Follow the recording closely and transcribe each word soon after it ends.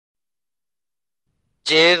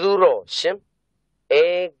Jeduro Shim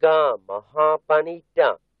Ega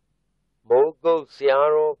Mahapanita Mogo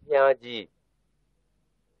Siaro Piaji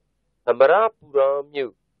Amarapura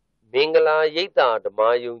Mu Mingala Yeta the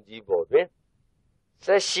Mayung Jibodre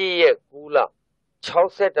Sashi Kula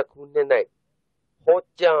Chauset a Kunenai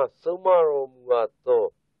Hoja Sumaro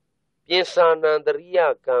Muato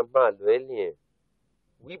Piensanandria Gama Lelian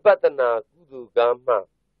Wipatana Kudu Gama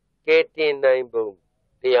Kete Naimbo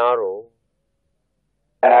Tayar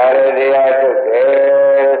Tayar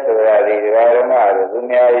Suradi Varma,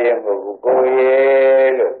 Dunia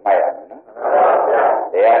Mukoye, look, my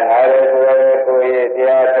they are Nare Koye,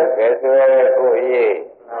 Tayar Koye.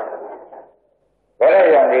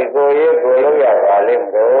 Very young Koye, Koya, Valim,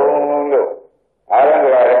 look. Aram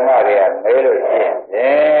Maria, Melo,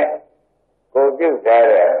 go give that,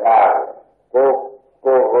 go,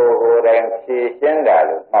 and she send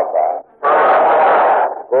out Papa.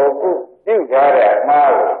 Go. You got it,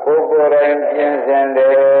 now, Coco and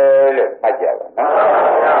Pajama.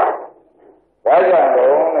 Raja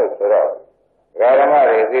owns the road.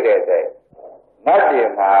 Radamari did it.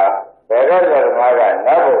 Nothing now, the other Maga,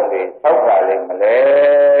 not only Sopali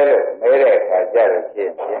Malay, made a Jari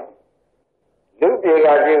Chin. Lupi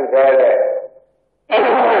got you there.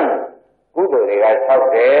 Kudu, they got top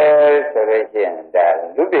there, so they can that.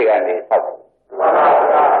 Lupi got the top.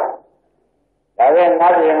 Then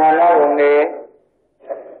nothing not only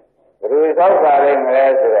result of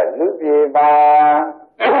Lupi Ba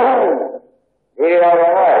Gira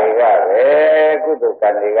good to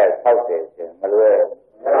Candiga houses in Malay.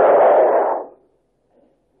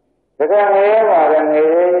 The Granada and the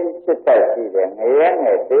Chitachi and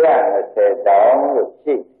the Diana said down with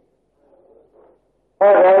sheep.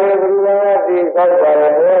 But everyone is out by a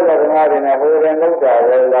whole of not in a whole and looked at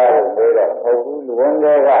a lot of one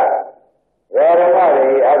day.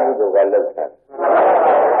 Varamari Abudu Galata.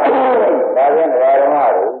 Rajan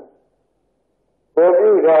Varamaru. Kobi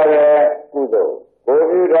Rara Kudo.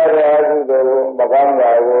 Kobi Rara Abudu,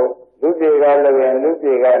 Magangaru, Lupi Galavi and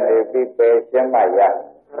Lupi Gandhi, Pipe, Semaya.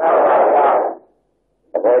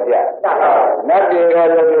 Roja. Nati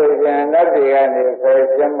Galavi and Nati Gandhi,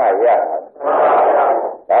 Semaya.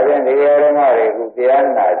 Rajan Varamari,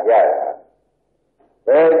 Lupiana Jaya.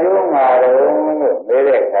 Maru,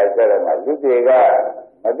 Mere, Kazarama, Lupiga,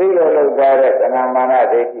 Maduro Gare, Tanamana,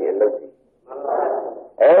 Deki, Lupi.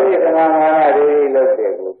 Every Tanamana, Deki,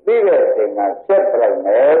 Lupi, Piva, Sima, Chepra,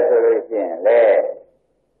 Mesoration, Le,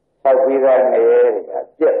 Sabida, Mere,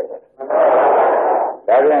 Chep.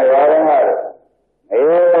 Doesn't Varamaru.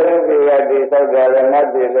 Lupiga, the South Galana,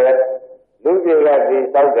 Lupiga, the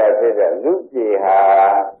South Galana, Lupiha,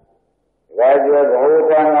 Raja,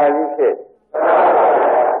 Hotana, you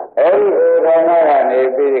Every Odana and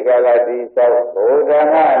every Galadi South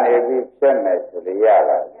Odana and every Semes to the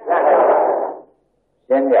Yara.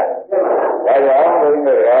 Kenya. That's all going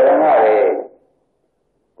to Radamari.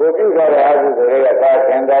 Cookies are as the Rega,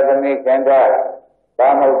 Kenda, the Me, Kenda,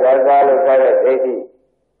 Tamo Gaza, Lozada, Haiti.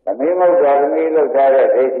 The Mimo Garmi, Lozada,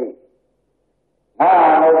 Haiti.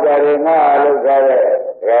 No Garima, Lozada,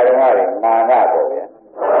 Radamari, Mana,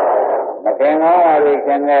 Makena,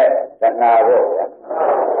 Kenya. Navo.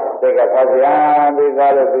 Take a Fabian, we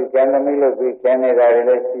got a big enemy, we can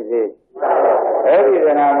see. Every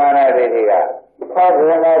Namana Riga.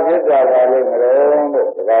 Fabiana did that, I live alone,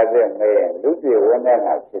 rather than Lupi, one and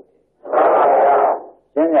a city.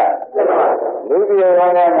 Kenya. Lupi,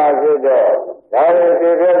 one and a city. That is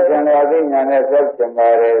the version of the Nanas of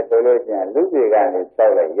solution. Lupi and it's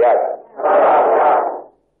all a yard.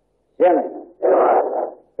 Kenya.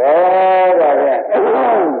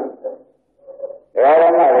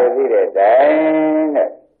 Radama did it, dying.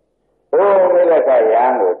 Oh, Milaka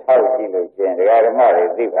Yango, Tausi, the Radama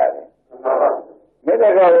did it.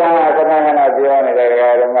 Milaka Yana, beyond the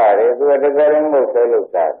Radama, who had the very most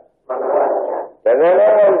of that. The very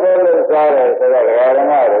most of the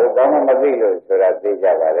Radama, Dama Madilu, so that they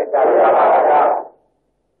Java.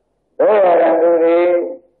 They are under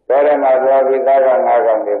the Radama,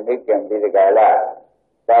 the Mikan, the Gala.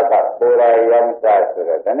 Saka Pura Yam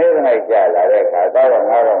Sasura, the name I Jala, Kadara,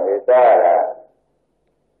 Visara.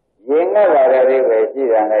 Yinga Varashi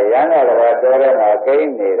and a Yana Vadora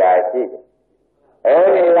came near Rashi.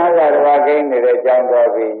 Every Langa Wagain near the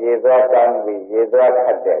Jangavi, Yidra Tangi, Yidra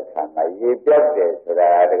Kadekama, Yidra, so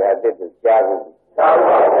that I got it to Chavu.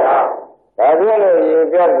 Kabulo, you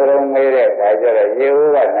just wrong made it, I said,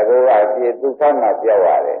 you and Nagua, you come up your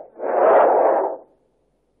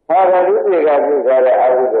Father, Lupi got you got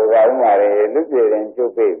out of Ramari, Lupi and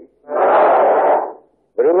two babies.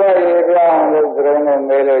 Bruba, you down the throne of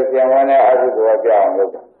Melo, Yamana, out of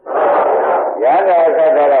the Yana,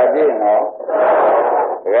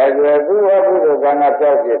 ငါ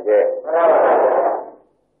ပြောပြတဲ့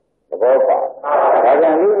သဘောပါဒါ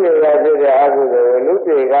ကြောင့်လူတွေကဖြစ်တဲ့အကုသိုလ်လူ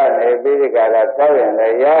တွေကနေပြီးဒီကလာဆောက်ရင်လ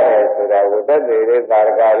ည်းရတယ်ဆိုတာကိုသက်သေလေးသာရ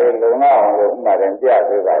ကလေးလုံလောက်အောင်လို့ဥမာရင်ပြ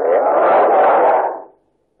ပေးပါလေ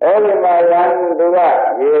အဲဒီမှာရန်သူက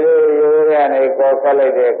ရေရိုးရနေကောခက်လို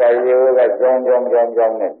က်တဲ့အခါရေကကြောင်း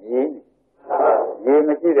နဲ့ရေမ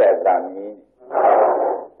ရှိတဲ့အတန်ကြီး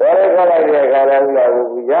တော်ရခက်လိုက်တဲ့အခါလည်းဥလာ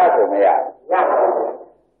ဘူးရဆိုမရ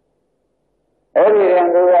အဲ့ဒီရင်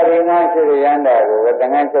သူကဒီနာရှိတဲ့ရန်တာကိုတ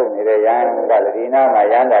ငန်းချုပ်နေတဲ့ရန်ကလည်းဒီနာမှာ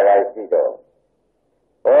ရန်တာကရှိတော့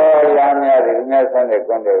ဟောရန်များဒီမြတ်ဆန်းတဲ့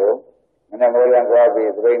ကွန်းတွေကိုမနေ့မိုးလန်းသွား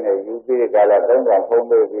ပြီးပြိနေယူပြီးကြလာသုံးဆောင်ဖုံး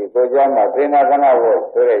ပြီးကိုကြမ်းမှာသေနာကနာဖို့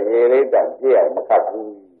ဆိုတဲ့ရေလေးတောင်ပြည့်အောင်မခတ်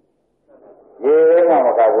ဘူးရေလေးမှမ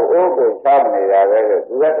ခတ်ဘူးအိုးကိုချောင်းနေတာပဲလို့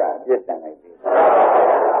သူကတန်ပြစ်တယ်နေပြီ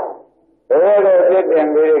ဘယ်လိုပြစ်တင်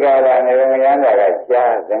ပြီးကြလာနေရန်တာက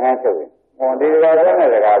ရှားတငန်းချုပ်ဟောဒီကလည်းနဲ့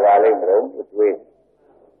တကားပါလိမ့်မလို့တွေး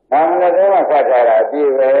။နာမနဲ့တော့ခတ်ကြတာအပြ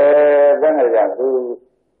ည့်ပဲဘယ်နဲ့ကြောင့်သူ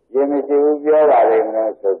ရေမရှိဘူးပြောပါလိမ့်မ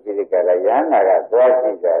လို့ဆိုပြီးကြတယ်ရဟန္တာကသွားကြ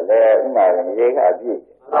ည့်ကြလေဥမာရေကအပြည့်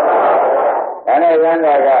။ဒါနဲ့ရဟန္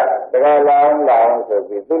တာကတကားလောင်းဆို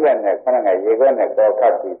ပြီးသူ့လက်နဲ့ခဏရေခွက်နဲ့ပေါ်ခ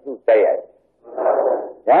တ်ပြီးသူ့တိုက်ရတယ်။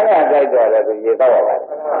ရဟန္တာတိုက်တော့လည်းသူရေတော့ပါတယ်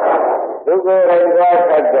။သူကိုယ်တိုင်သွား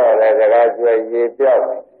ခတ်တော့လည်းတကားကျွေရေပြောက်တ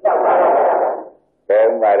ယ်။ဘယ်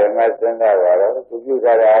မှာရမစင်တာပါတော့သူပြု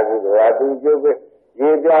ထားတဲ့အကုသိုလ်ဟာသူကျုပ်ပဲရေ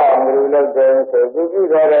ပြအောင်လို့လုပ်တယ်ဆိုသူပြု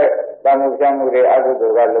ထားတဲ့သံဃာမှုတွေအကုသို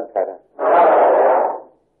လ်ကလုပ်ထားတာ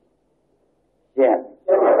ရှင်း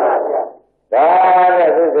ဒါနဲ့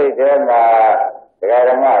သူစိတ်ထဲမှာဒကာ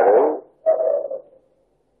ဓမ္မတို့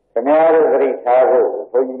ခင်ဗျားတို့သတိထားဖို့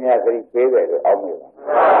ဘုန်းကြီးများသတိပေးတယ်လို့အောက်မေ့ပါ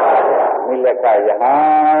မိလက္ခယဟ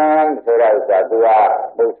န်ဆိုတာဥစ္စာသူက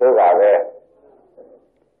ဘုဆိုးပါပဲ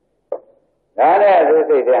ဒါနဲ့သူ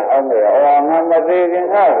စိတ်ထဲအောင်နေရောငါမသေးခင်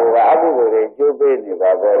ကဟိုကအကုသိုလ်တွေကျိုးပေးနေ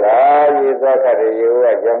ပါဘောလားရေသွားခတ်တဲ့ရေက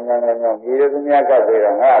ကြောင်းမြေသူများကပ်ပြီး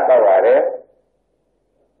တော့ငါတောက်ရတယ်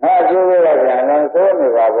ငါကျိုးပေးတော့ပြန်လုံးသိုးနေ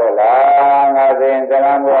ပါဘောလားငါသိရင်တလ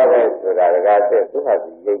န်းသွားပဲဆိုတာတကားတဲ့သူဟာ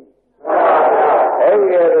ဒီရိပ်အဲဒီ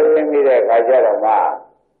လိုရင်းပြီးတဲ့အခါကျတော့မှရ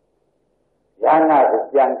ဟနာကို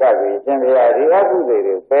ပြန်ကပ်ပြီးရှင်ဘုရားဒီအကုသိုလ်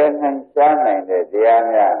တွေပယ်နိုင်ရှားနိုင်တဲ့တရား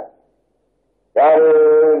များဒါလို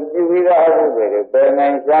ကြည့်ပြီးတော့အကုသိုလ်တွေပယ်နို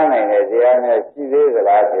င်ရှားနိုင်တဲ့တရားများရှိသေးသ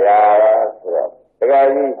လားဗျာဆိုတော့ဒကာ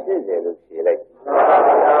ကြီးရှိတယ်လို့ဖြေလိုက်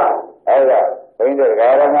အဲဒါဘုန်းကြီး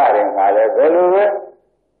တို့ဓမ္မတွေမှာလည်းဘယ်လိုပဲ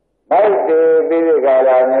မိုက်တွေပြီးဒီက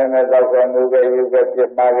လာနေမဲ့သောက်ကမှုပဲယူပဲပြ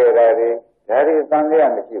စ်မှားခဲ့တာတွေဒါတွေသံဃာ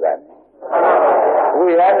မရှိပါနဲ့ဝိ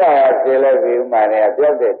ရဒာဖြေလိုက်ပြီးဥမာနဲ့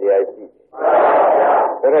ပြောက်တဲ့တရားရှိတယ်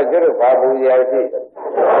ဒါတော့ကျတော့ဘာပူရရှိ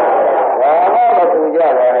ဘာမှမပူကြ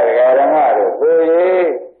ပါနဲ့ဓမ္မတို့ကိုကြီး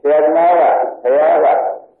ဆရာသမားကဘုရားက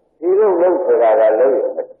ဒီလိုလုပ်ဆိုတာကလုပ်ရ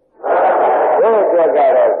မယ်တို့ကြက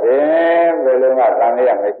တော့ဖြင့်ဘယ်လိုမှသံ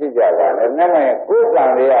ဃာမရှိကြပါနဲ့နဲ့မှကိုယ်သံ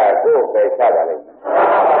ဃာကိုယ်ပဲချပါလိမ့်မ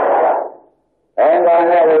ယ်ဒါ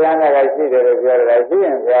နဲ့ဘုရားနဲ့ရှိတယ်လို့ပြောတယ်ရှိရ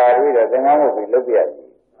င်ဗျာပြီးတော့သင်္ကန်းမှုပြီးလုပ်ပြရတယ်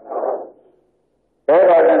ဘယ်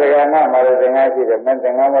တော့တကယ်မှမလို့သင်္ကန်းရှိတယ်မင်းသ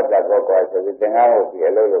င်္ကန်းမတ်တာတော့ကွာဆိုပြီးသင်္ကန်းမှုပြီး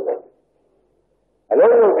အလုပ်လုပ်တယ်အလု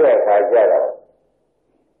ပ်လုပ်တဲ့အခါကျတော့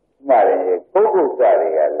မှရင်ပုဂ္ဂိုလ်စတွေ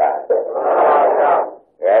ကလာတ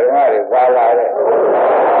ယ်ဓမ္မတွေပါလာတဲ့ပု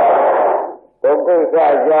ဂ္ဂိုလ်စ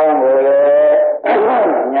အကြောင်းကိုလ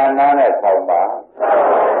ည်းညာနာနဲ့ဆောင်းပါ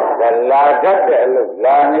ဒါလာတတ်တဲ့အလုပ်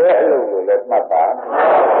လာနေတဲ့အလုပ်ကိုလည်းမှတ်ပါ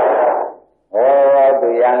ဟောသူ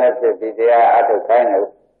ရန်လည်းဖြစ်ပြီးတရားအထုတ်ခိုင်းတယ်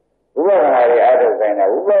ဝိပဿနာတွေအထုတ်ခိုင်းတယ်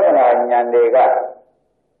ဝိပဿနာဉာဏ်တွေက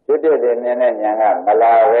ဖြစ်တဲ့မြင်တဲ့ဉာဏ်ကမ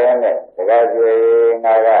လာပဲနဲ့တကယ်ကျွေ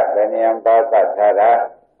ငါကဗဉ္ဉံပါသထားတာ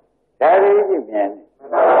ဒါလေးကြည့်မြင်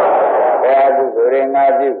ဘယ်အကုသိုလ်တွေငါ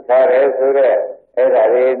ပြုထားတယ်ဆိုတော့အဲ့ဒါ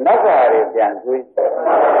တွေနောက်ကတွေပြန်တွေး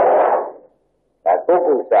ဒါပုဂ္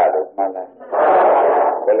ဂိုလ်စလို့မှန်းလား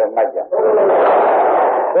ဘယ်လိုမှတ်ကြပုဂ္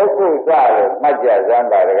ဂိုလ်စလို့မှတ်ကြစမ်း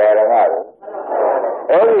ပါဒကာဓမ္မတို့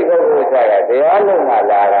အဲ့ဒီပုဂ္ဂိုလ်စကတရားလုံးမှ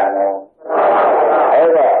လာတာနော်အဲ့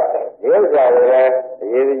တော့ဒီဥစ္စာတွေလည်းအ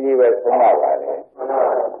ရေးကြီးပဲဆုံးပါပါတယ်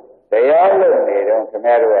တရားလုံးနေတော့ခင်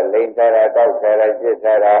ဗျားတို့ကလိန်ထားတာတောက်ထားတာပြစ်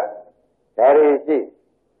ထားတာဒါတွေရှိ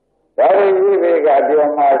ဒါတွေရှိပြီကပြော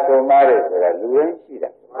မှဆိုမှတယ်ဆိုတာလူရင်းရှိတာ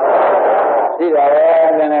ရှိတာပဲ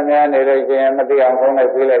နည်းနည်းများနေလို့ရှိရင်မသိအောင်ဖုံးလို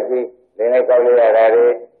က်ပြေးလိုက်ပြီးလိန်လိုက်ကောက်လိုက်ရတာတွေ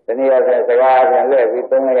တနည်းအားဖြင့်စကားပြန်လှည့်ပြီး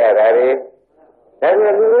သုံးလိုက်ရတာတွေဒါတွေ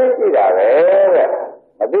လူရင်းရှိတာပဲတဲ့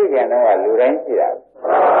မသိခင်တော့လူတိုင်းရှိတာ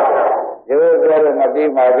ဒီလိုပြောလို့မပြီး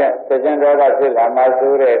မှပြန်သစ္စာတော်ကဖြစ်လာမှ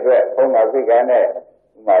ဆိုတဲ့အတွက်ဘုံမှာသိကနဲ့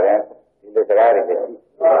ဥမာရင်ဒီလိုစကားတွေရှိဒါ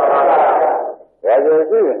ဆို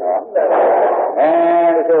ရှိရင်တော့ဒီ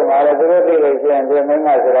လိုမှလည်းသူတို့သိလို့ရှိရင်ဒီမင်းမ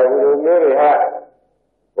ဆိုတော့ဒီလိုမျိုးတွေဟာ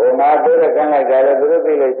ဘုံမှာပြေးကန်လိုက်ကြတယ်သူတို့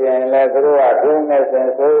သိလို့ရှိရင်လည်းသူတို့ကဒုံနဲ့ဆင်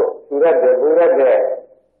ဆိုးသူရက်တဲ့သူရက်တဲ့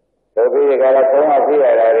တို့ပြီးကြတော့ဘုံမှာပြရ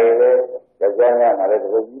တာတွေလေကြောင်းများမှလည်း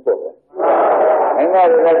သူကြီးပေါ့။မိမ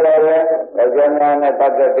တို့လည်းကြောင်းများနဲ့ပ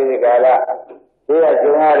တ်သက်ပြီးကြလားဒီက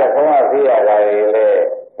ကျုံရတဲ့ဘုံမှာပြရတာတွေလေ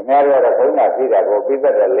အများတော့ဘုံမှာပြတာကိုပြီးသ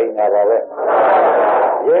က်တဲ့လိန်နာပါပဲ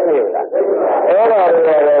။ရင်းမိလား။အဲ့ဒါတွေ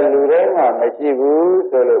ကလူတိုင်းမှာမရှိဘူး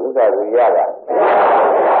ဆိုလို့ဥစ္စာကိုရပါ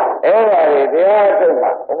အဲ့ဒါတွေတရားထုတ်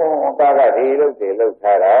မှာကာကဒီလုပ်တွေလုပ်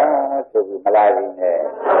ထားတာဆိုပြီးမလာဘူးနဲ့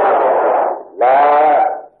လာ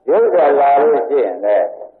ရုပ်ကလာလို့ရှိရင်လည်း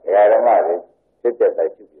ဒကာဓမ္မတွေစစ်တဲ့တို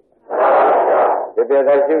က်ရှိပြီစစ်တဲ့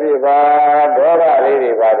တိုက်ရှိပြီပါဒေါသလေး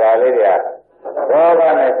တွေပါဒါလေးတွေကဒေါသ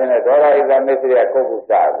နဲ့ရှင်တဲ့ဒေါသဣဇမစ္စရိယကုက္ကု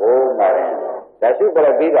စကိုမှရင်ဒါရှိပြ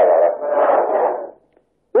ပြီးတာပါပဲ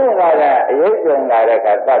သူကလည်းအရေးကြုံလာတဲ့အ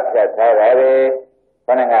ခါသတ်ဖြတ်ထားတယ်ခ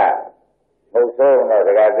ဏကဘုဆုံးတော့ဒ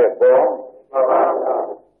ကာစစ်ပေါ်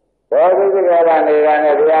ဘောဓိကရာနေတာ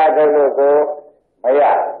နဲ့တရားထုတ်လို့ကိုမရ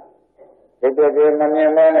ဒီတည်းမမြ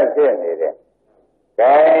င်မဲနဲ့ဖြစ်နေတယ်။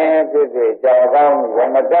ဒါဖြစ်ဖြစ်ကြောင်ကောင်းဝ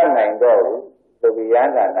မတတ်နိုင်တော့ဘူးသူဒီယ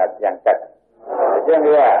န္တာနာပြန်ကတ်အကျင့်က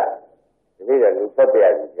ဒီလိုလူဖတ်ပြရ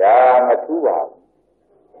ကြီးဒါမထူးပါဘူး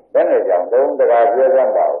။ဘယ်နဲ့ကြောင့်သုံးတကားပြောစ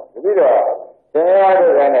မ်းပါဘူး။ဒီလိုတော့တရား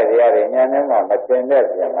တို့ကလည်းတရားတွေဉာဏ်နဲ့မှမသင်တဲ့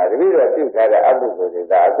ပြန်မှာဒီလိုပြုထားတဲ့အတုကိုတွေ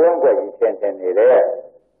ဒါအကျုံးကွက်ကြီးသင်သင်နေတယ်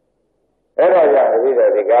။အဲ့ဒါကြောင့်ဒီလို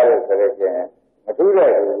ဒီကားလို့ဆိုလို့ရှိရင်မထူးတဲ့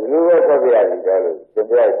လူပဲဖတ်ပြရကြီးတော့လို့သင်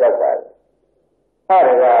ပြရလျှောက်ပါတယ်။ဟာ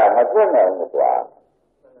ဒါကမသွတ်နိုင်ဘူးကွာ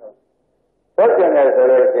။သွတ်ကျင်တယ်ဆို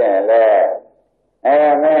လို့ရှိရင်လည်း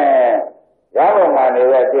မင်းရဘောမှာနေ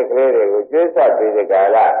တဲ့တိကလေးတွေကိုကျွေးဆပ်ပြီးဒီကာ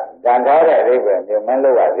လတန်ထားတဲ့အရိပ်ပဲမျိုးမင်း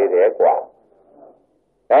လို့ရသေးတယ်ကွာ။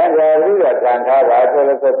ဒါကြောင့်ပြီးတော့တန်ထားပါဆို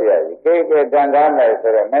လို့ဆိုပြရစီ။ကေတန်ထားမယ်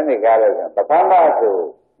ဆိုတော့မင်းဒီကားလို့ဆိုပထမဆို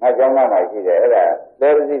ငါကြောင်းမှရှိတယ်အဲ့ဒါလဲ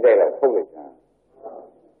ရစီတဲ့တော့ဖုတ်လိုက်တာ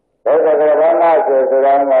။ဒေါသကဘာနာဆို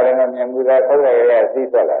တာမှလည်းမမြင်ဘူးလားဖုတ်ရရစီး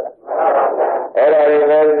သွားလာတာ။အဲ့ဒါလေး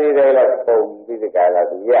လဲရစီတဲ့တော့ပုံပြီးဒီကာလ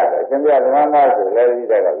သူရတယ်။အရှင်ပြသမဏဆိုလဲရစီ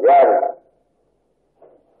တဲ့တော့ရတယ်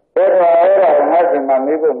။အဲ့ဒါငါ့စီမှာ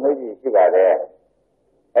မိဖို့မေးကြည့်ရှိပါတယ်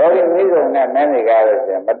။အဲဒီမိဆုံးနဲ့မင်းတွေကားလို့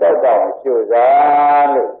ဆိုရင်မတော့တော့ရှုစား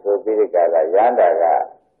လို့ဆိုပြီးဒီကာလရန်တာက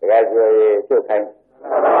တကယ်ကြွေရှုခိုင်း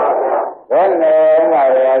ဘယ်နဲ့မှ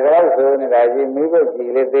ရတော့ဆိုနေတာကြီးမိဖို့ကြည်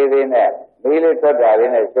လေးသေးသေးနဲ့မိလေးထွက်တာ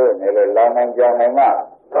လေးနဲ့ရှုနေလို့လောင်နိုင်ကြောင်နိုင်မှ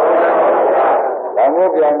လောင်မှု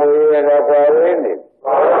ပြောင်းလို့ရတော့ပေါ်ရင်းနေ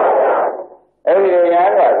အဲဒီရ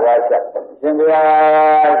န်တာကွာချက်ရှင်ဘု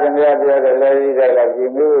ရားပြောတယ်လေကြီးတယ်လည်းဒီ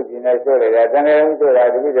မိဖို့ကြည်နေရှုလိုက်တာတကယ်လို့ဆိုတာ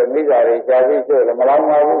ဒီလိုမိသားတွေရှားပြီးရှုလို့မလောင်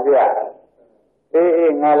ပါဘူးဗျာ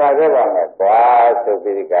အေးငါလာခဲ့ပါမယ်ကွာဆို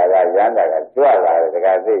ပြီးဒီကလာရန်တာကကြွလာတယ်တက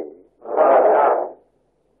ယ်သိ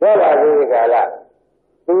ကြွလာပြီးဒီကလာ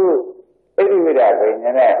သူဣတိဝိဒဘိ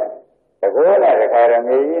ညာနဲ့တကောနဲ့တခါရ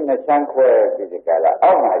မေကြီးနှချမ်းခွဲပြီးဒီကလာ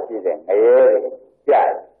အောက်မှာရှိတဲ့ငရဲကြတယ်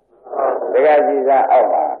တကယ်ကြည်စားအောက်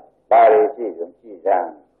မှာပါရီရှိဆုံးကြည်စား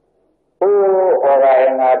ဟိုဩရာယ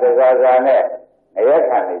နာတဇာဇာနဲ့ငရဲ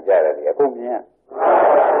ခံနေကြတယ်ဒီအခုမြင်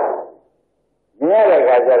မြင်ရတဲ့အ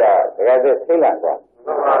ခါကျတော့တကယ်ဆိုသိလန့်သွား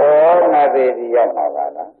ငါသေးဒီရောက်မှာပါ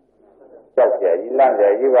လားကြောက်ကြကြီးလန့်ကြ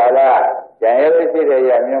ကြီးပါလားကြံရလို့ရှိတဲ့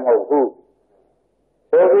ရမျိုးမဟုတ်ဘူး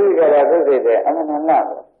ဆိုပြီးကြတော့သူစိတ်တဲ့အမှန်မှန်လန့်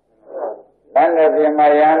လန့်တဲ့ပြင်မ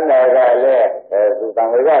ယန္တာကလည်းသူတံ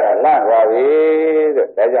ဝေကကလန့်သွားပြီဆို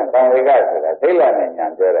ဒါကြောင့်တံဝေကဆိုတာသိလန့်နဲ့ညာ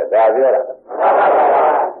ပြောတယ်ဒါပြောတာ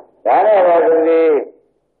ဒါနဲ့တော့သူဒီ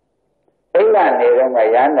သိလန့်နေတော့မှ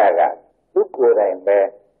ယန္တာကသူကိုယ်တိုင်ပဲ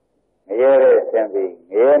ငရဲတဲ့ဆင်းပြီး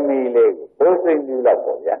ငရဲမီးလေးကိုဘိုးစိတ်ကြီးလောက်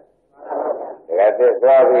ပေါ့ဗျာဒါကတည်း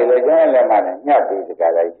သွားပြီးလေကျန်လည်းမနဲ့ညှပ်ပြီးဒီက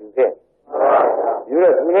လာယူခဲ့ယူ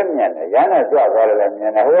တော့သူလည်းမြင်တယ်ရဟနာကြွသွားတယ်လည်းမြ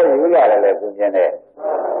င်တယ်ဟိုယူရတယ်လည်းသူမြင်တယ်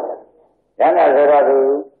ရဟနာဆိုတော့သူ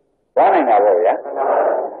သွားနိုင်တာပေါ့ဗျာ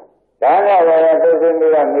ဒါနဲ့လည်းသူစိတ်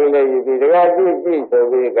ကြီးကမီးလေးယူပြီးတကယ်ကြည့်ဆို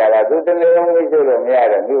ပြီးကလာသူတနေ့လုံးမီးကျလို့မရ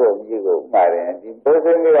တဲ့မြို့ကိုမြည်ကိုဥမာတယ်ဒီဘိုး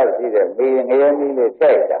စိတ်ကြီးကရှိတဲ့မီးငရဲမီးလေး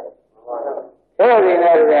တိုက်တာအဲဒီ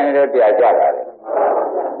နဲ့ပြန်လည်းပြကြပါလေ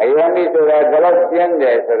အယံမိဆိုတာဘယ်လောက်ကျင်းတ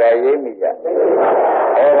ယ်ဆိုတာရေးမိကြ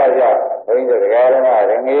အဲဒါကြောင့်ဘုန်းကြီးတို့ဓမ္မ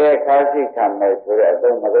တွေငရဲခါးစီခံမယ်ဆိုတဲ့အ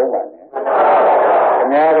သုံးမသုံးပါနဲ့ခင်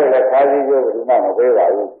ဗျားတို့လည်းခါးစီကျိုးဘယ်သူမှမပေးပါ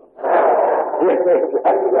ဘူးအဲ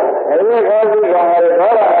ဒီခါးစီခံမယ်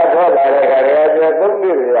ဒေါသနဲ့ထောလာတဲ့ခါတည်းကပြောသုံး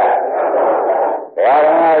ပြီလားဓ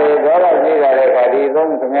မ္မတွေဒေါသရှိတာတဲ့ခါဒီ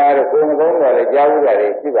သုံးခင်ဗျားတို့ကိုယ်မသုံးတော့လည်းကြားဘူးရတ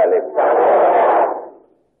ယ်ရှိပါလိမ့်မယ်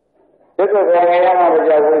ဒီလိုကငယ်ရမှာမ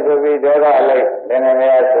ကြောက်ဘူးဆိုပြီးဒေါသအလိုက်လည်းနေ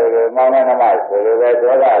ရဆိုလို့မောင်နဲ့နှမဆိုလို့ပဲ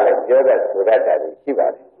ဒေါသအလိုက်ပြောတတ်ဆိုတတ်တာရှိပါ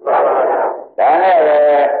တယ်။ဒါနဲ့ပဲ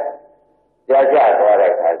ကြာကြသွား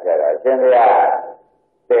တဲ့ခါကျတော့အရှင်ဘုရား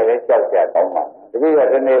တည်လေးချ ကြောက်ကြတောင်းပါတပည့်က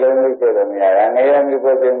ဒီနေ့လုံးမိတ်ဆွေတို့များငရဲမိ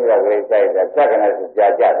ကိုပြင်းပြီးတော့လေးဆိုင်တာဖြတ်ကနေဆိုကြာ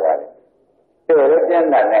ကြသွားတယ်သူတို့ပြင်း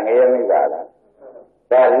တာနဲ့ငရဲမိပါလား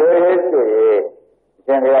ဒါလူရေးဆိုရင်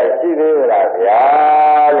ရှင်ကရှိသေးလားဗျာ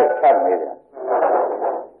လို့ဖတ်နေတယ်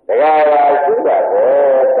တရားရာရှိတာ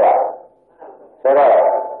တော့ဆိုတော့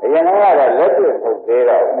အရင်ကတော့လက်တွေ့ထုတ်သေး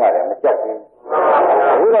တော့ဥမာလည်းမကြောက်ဘူး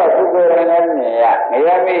အခုတော့သူကိုယ်တိုင်လည်းမြင်ရင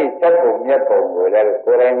ရဲမိသက်ပုံမြတ်ပုံကိုလည်း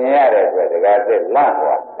ကိုယ်တိုင်မြင်ရတဲ့အတွက်တရားစစ်လန့်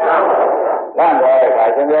သွားလန့်သွားတဲ့အခါ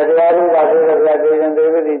ရှင်ပြတရားဥပဒေဆိုတဲ့သိရင်သိ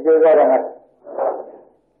ပြီကျိုးစားရမယ်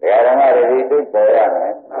တရားဓမ္မတွေဒီသိပေါ်ရမ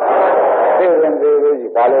ယ်သိရင်သိပြီ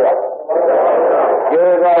ဘာလို့ရ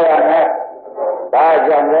ကျိုးစားရမယ်ဒါ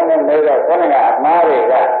ကြောင့်လည်းနေတော့ခေါင်းကအမှားတွေ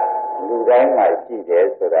ကလူတိုင်းမှာရှိတယ်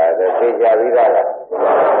ဆိုတာလည်းသိကြပြီးသားလား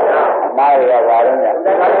အမှားတွေကဘာလို့လဲ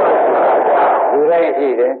လူတိုင်းရှိ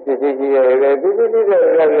တယ်ဖြစ်ဖြစ်ရှိရတယ်ပဲဖြစ်ဖြစ်ရှိတဲ့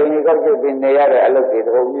ကြောင့်လည်းကောက်ချက်ပြီးနေရတဲ့အလုပ်တွေ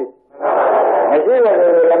တုံးကြီးမရှိလို့လ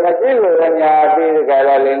ည်းမရှိလို့လည်းညာပြီးဒီက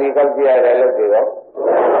လာလင်းလေးကောက်ကြရတဲ့အလုပ်တွေတော့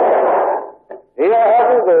ဒီအ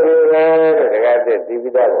ကုသိုလ်တွေပဲတကယ်တည်းသိ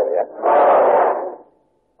ပြီးသားပါဗျာ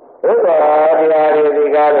ဘုရားတရားတွေဒီ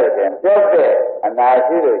ကားလို့ရှင်ပြောတဲ့အနာ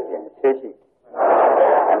ရှိလို့ရှင်သိရှိ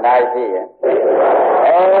အနာရှိရင်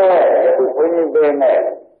အခုဘုန်းကြီးပြောနေ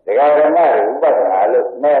ဒကာရမတွေဥပဒနာလို့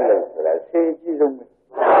မဲ့လို့ဆိုတာသိကြည့်ဆုံး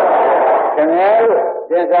ခင်ဗျားတို့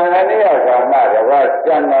သင်္သန်နဲ့ကာမတဘာ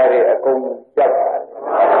စံတော်တွေအကုန်ကြောက်ပါ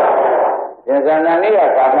တယ်သင်္သန်နဲ့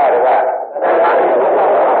ကာမတဘာ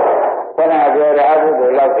ခဏပြောတဲ့အဘုဒ္ဓ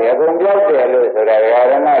လောက်တယ်အကုန်ပြောက်တယ်လို့ဆိုတာဒကာ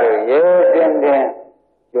ရမတို့ရဲတင်းတင်း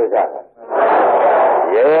ကျိုးစားပါ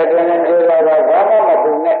ရဲတင်းတင်းကျိုးစားတော့ဘာမှမ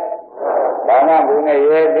ပူနဲ့ဘာမှမပူနဲ့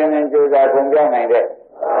ရဲတင်းတင်းကျိုးစားကုန်ပြောင်းနိုင်တဲ့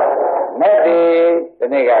မဲ့ဒီဒီ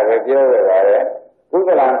နေ့ကပဲပြောရပါတယ်ကုသ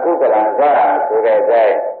လံဇာဆိုတဲ့အတို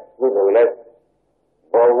င်းကုသိုလ်လည်း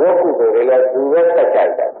ဘောဝကုသိုလ်တွေလည်းသူပဲဆက်ကြို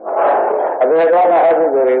က်တယ်အဘယ်တော့မှအကု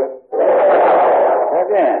သိုလ်တွေဟုတ်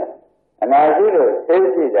ကဲ့အနာရှိလို့သိ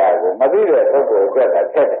ရှိတာကိုမသိတဲ့ပုဂ္ဂိုလ်အတွက်တာ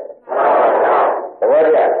ဆက်တယ်သဘော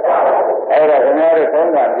ကျအဲ့ဒါခင်ဗျားတို့သုံး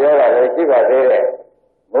ကပြောတာလည်းရှိပါသေးတယ်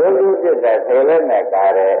မိုးလူပြစ်တဲ့ဆေလဲနဲ့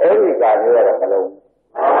ကားတယ်အဲ့ဒီကားမျိုးတော့မလုံး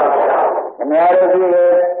ခင်ဗျားတို့ဒီလေ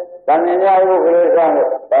တဏှာဥပ္ပရိသံတို့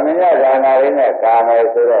တဏှာဒါနာရင်းနဲ့ကာမယ်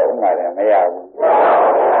ဆိုတော့ဥမာလည်းမရဘူး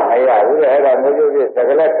မရဘူးလေအဲ့ဒါမိုးလူပြစ်စက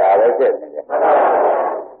လက်ကာပဲဖြစ်နေတယ်ခ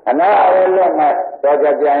ဏအဲ့လုံးမှတော့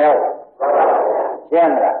ပြန်ရောက်ရှ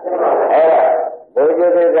င်းမလားအဲ့ဒါဘု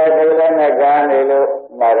ရားသေသာစကလက်နဲ့ကာနေလို့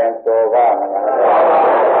မာရင်တော်ပါမလား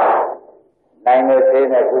နိုင်တဲ့သေး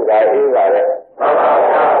နဲ့ခုတာအေးပါလေ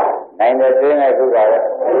နိုင်တဲ့သေးနဲ့ခုတာလေ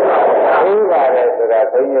အေးပါလေဆိုတာ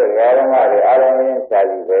ဘုန်းကြီးဓမ္မတွေအားလုံးရင်းရှာ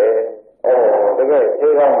ကြည့်ပဲတကယ်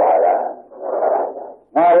သေးကောင်းပါလား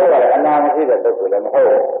ငါတို့ကအနာမရှိတဲ့ပုဂ္ဂိုလ်လည်းမဟု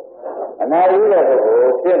တ်အနာရှိတဲ့ပုဂ္ဂို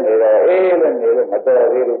လ်ဖြစ်နေတော့အေးလို့နေလို့မတော်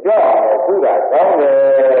သေးဘူးကြောက်အောင်ခုတာကောင်းတ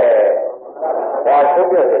ယ်ဒါသုတ်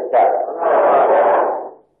ပြည့်ချတာ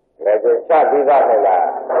လည်းချပြီးသားမလား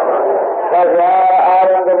သာသာအာ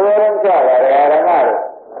ရုံသဘောလုံးချပါတယ်ဓမ္မတို့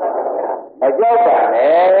မကြောက်ပါ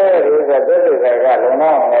နဲ့ဒီဆိုသစ္စာကလုံ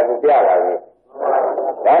လောက်အောင်လည်းသူပြပါပြီ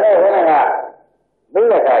ဒါနဲ့ဘုရားကမိ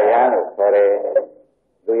ရခယံလို့ဆိုတယ်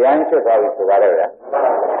လူယံဖြစ်သွားပြီဆိုပါတော့ဗျာ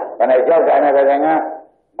ဒါနဲ့ကြောက်တာနဲ့ကလည်း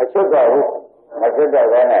မချွတ်တော့ဘူးမချွတ်တော့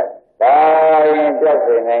ဘဲနဲ့ဒါရင်ပြောက်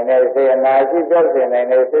နေနိုင်တဲ့စေအနာရှိပြောက်နေနိုင်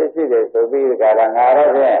တဲ့သိရှိတယ်ဆိုပြီးကြတာငါ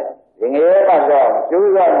တော့ဖြင့်ဒီငရဲမှတော့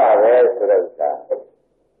ကျိုးစားမှာပဲဆိုတော့ဒါ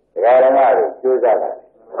ဒကာဓမ္မတွေကျိုးစားတာ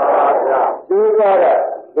ကျိုးစားတော့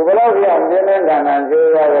ဒီဘလောက်ပြောင်းနင်းနေတာနံကျိုး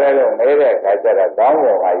စားကြလို့မဲတဲ့အခါကျတော့ကောင်း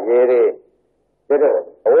ပေါ်မှာရေးသေးဒါတော့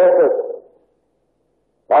အဝတ်စု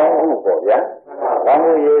ကောင်းမှုပေါ့ဗျာကောင်း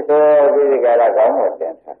မှုရေးဆိုပြီးဒီကရကောင်းမှုတ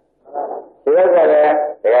င်ထားဒီလိုဆိုလည်း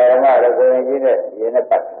ဒကာဓမ္မတွေကိုယ်ကြီးနဲ့ရင်းနဲ့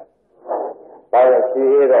ပတ်တာဘာလို့ဖြ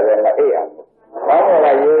ည်းရတော့လဲမအိပ်အောင်ကောင်းပေါ်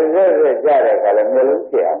ကရေစက်စက်ကြတဲ့အခါလည်းမျိုးလုံး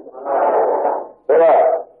ဖြစ်အောင်ဆိုတော့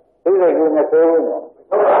သူ့ကိုမဆိုးဘူးနော်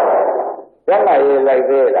ကျမ်းမာရေးလိုက်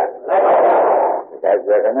သေးလားဒါ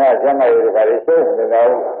ဆိုခင်ဗျာကျမ်းမာရေးတွေကလည်းစိုးနေတော့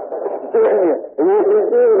ဘူး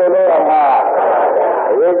ဒီလိုလိုမှာ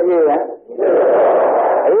အရေးကြီးရင်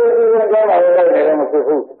ကျမ်းမာရေးလိုက်နေလည်းမဖြစ်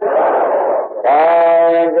ဘူးဒါ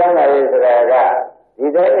ကျမ်းမာရေးဆိုတာကဒီ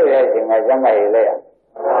တိုင်းနေတဲ့အချိန်မှာကျမ်းမာရေးလိုက်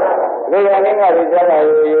ဒီကနေ့ကဒီကျမ်းမာ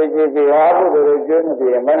ရေးကြည့်ဟာဘုရားကိုကျွေးမ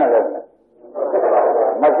ပြေမနဲ့လို့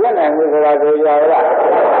မပြတ်နိုင်ဘူးဆိုတာကိုရလား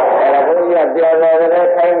အဲ့ဒါဘုရားပြတော်တယ်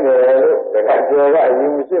ခိုင်းတယ်လို့ဒါကကျော်ကအရ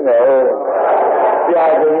င်မရှိမယ်ဟုတ်ပြ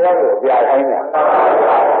ခြင်းရောက်ကိုပြခိုင်းတာ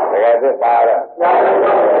တကယ်ဖြစ်ပါတော့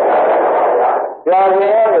ပြခြ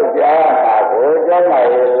င်းရောက်ကိုပြတာကိုကျောင်းမ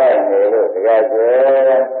ရေးလိုက်နေလို့တကယ်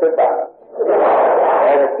ဖြစ်ပါ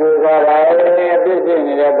အဲ့ဒီကျိုးစားတာအပြစ်ရှိ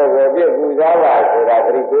နေတဲ့ပုဂ္ဂိုလ်ပြစ်ပူစားပါဆိုတာသ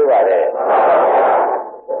တိပေးပါလေ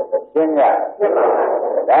ရှင်းကြ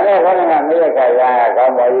ဒါနဲ့ခဏကမရခါရကော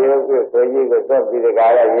င်းပါရေကိုဆိုကြီးကိုသွတ်ပြီးတ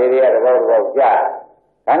ကားရရေတွေကတဘောတဘောကြ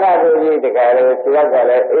ခဏဆိုကြီးတကားလေးခြေောက်က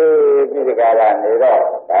လည်းအေးပြီးတကားကနေတော့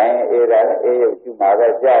တိုင်းအေးတယ်အေးရုပ်ရှိမှာပဲ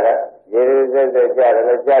ကြတယ်ရေတွေစက်စက်ကြတယ်လ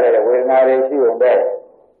ည်းကြတယ်ဝေဒနာတွေရှိုံပဲ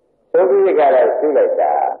သုခိကလည်းရှိလိုက်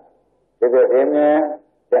တာဒီပြင်းပြင်း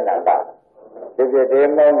သင်္နတာဒီပြင်းပြ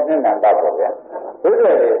င်းသင်္နတာပေါ့ဗျာဘု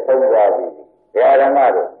ရားတွေဆုံးသွားပြီဘုရားဓမ္မ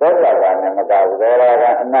တို့သောတာပန်နဲ့မကဘူးသောတာပ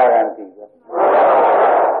န်အနာဂံတိပဲ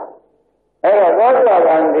အဲ့တော့သောတာပ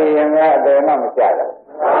န်ဒီရင်ကအတယ်မှမကြတော့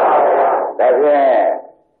ဒါဖြင့်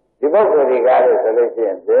ဒီပုဂ္ဂိုလ်ဒီကားလို့ဆိုလို့ရှိရ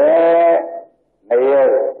င်ဘယ်မရဲ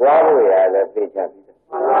သွားဖို့ရလဲသိချပြီ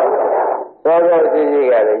သောသောရှိရှိ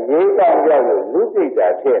ကလည်းရေးတောင်ပြောက်လို့လူသိတာ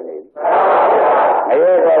ဖြစ်နေပြီမ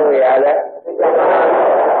ရဲသွားဖို့ရလဲ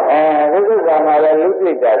ဘုရားကမှလည်းလူ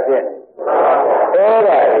သိတာဖြစ်နေအဲ့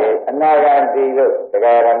ဒါကြီးအနာဂတ်ဒီလို့တ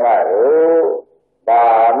ရားဓမ္မတို့ဘာ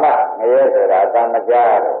မှမရဲဆိုတာတမကြ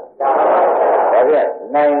တော့ဒါဖြင့်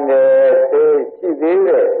နိုင်တယ်သိရှိသေးတ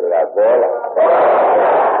ယ်ဆိုတာပေါ်လာ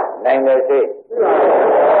နိုင်တယ်သိ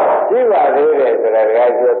ရှိပါသေးတယ်ဆိုတာက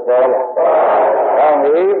ပြောပေါ်လာကောင်း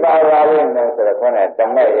ပြီပါပါလိမ့်မယ်ဆိုတော့ခေါင်းနဲ့တ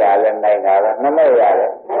မဲ့ရလဲနိုင်တာပဲနှစ်မဲ့ရလဲ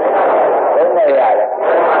သုံးမဲ့ရလဲ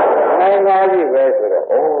နိုင်ပါပြီပဲဆိုတော့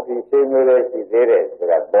အိုးဒီသိမျိုးလေးရှိသေးတယ်ဆို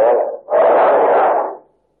တာပေါ်လာ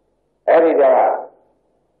အဲ့ဒီတော့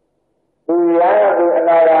သူရသူအ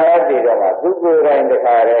နာဂတ်တည်တော့မှသူကိုယ်တိုင်တ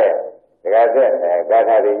ခါတည်းတခါတည်းနဲ့ဂါ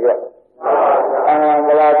ထာတွေရွတ်အံမ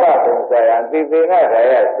လာကပုံစံရန်တိပိငါတ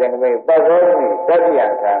ရားစင်မိပတ်သောမိသတ္တိယ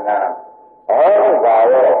ခန္ဓာဟောပါ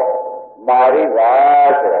တော့မာရိပါ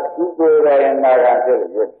ဆိုတာသူကိုယ်တိုင်အနာဂတ်တည်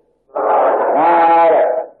လို့ရွတ်ငါတဲ့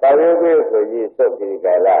တာဝိပိဆိုကြီးသုတ်ပြီးကြ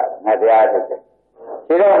လားငါတရားထုတ်တယ်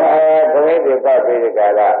ဒီတော့ငါဘဝိတ္တပပြီးကြ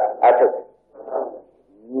လားအထုတ်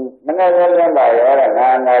မနဲ့လည်းပါရောငါ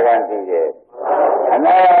အနာဂတ်တည်တယ်အ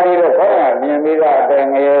နာဂတ်ပြီးတော့ခေါင်းကမြင်ပြီးတော့အပင်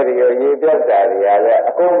ငရဲတွေရေပြတ်တာတွေလည်း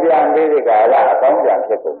အကုန်ပြန်ပြီးဒီကလာအကောင်းပြန်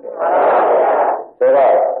ဖြစ်ကုန်တယ်ဆို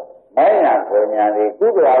တော့မိုင်းညာကိုညာဒီကု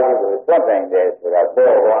သရာဟုကိုသွတ်တိုင်တယ်ဆိုတာ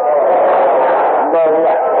ပေါ်သွားပေါ်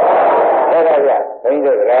လာအဲ့ဒါကြဘိန်း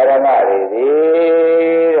တို့ဓမ္မတွေဒီ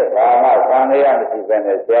ဘာမှသံဃာမရှိဘဲ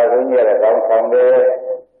နဲ့ဆရာဘုန်းကြီးလည်းကောင်းဆောင်တယ်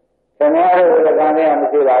ခင်ဗျားတို့လည်းသံဃာမ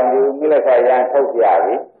ရှိလာဘူးမိလက်ခရန်ထုတ်ပြ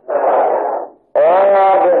ပြီ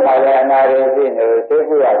ဒီမှာလည်းအနာရည်ရှိနေလို့သိ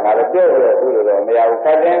ခုရမှာလည်းပြောလို့ခုလိုတော့မရဘူးခ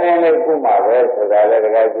က်တင်းတင်းလေးခုမှပဲဆိုတာလည်းတ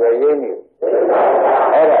ကယ်ကျွေးရင်းနေ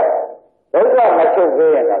အဲ့ဒါဒုက္ခမချုပ်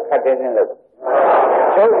သေးရင်တော့ခက်တင်းတင်းလို့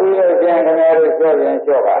ချုပ်ပြီးလို့ကျန်ခင်ဗျားတို့ပြောရင်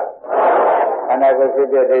လျှော့ပါအနာကိုဖြစ်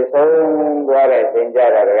တဲ့ဆုံးသွားတဲ့သင်ကြ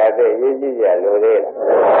တာတကယ်သိရေးကြည့်ကြလို့လေ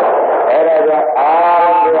အဲ့ဒါကြောင့်အာ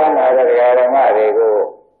ရုံနာတဲ့ဓမ္မတွေကို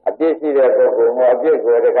အပြစ်ရှိတဲ့ပုဂ္ဂိုလ်မျိုးအပြစ်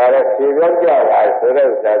ကိုတခါလဲဖြေပြောကြတာဆို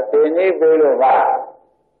တော့သင်္ကြီးပြီးလို့မှ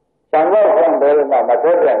သံဃာဆောင်တယ်လို့မှမထွ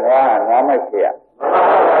က်တဲ့ငါမဖြစ်ရ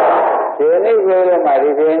သင်္ကြီးပြီးလို့မှဒီ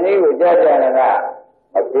သင်္ကြီးကိုကြားကြနေတာ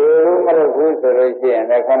မပြေဘူးမလို့ဘူးဆိုလို့ရှိရင်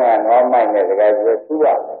လည်းခဏနွားမိုက်နဲ့တခါဆိုသူ့ရ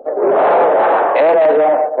အဲ့ဒါကြော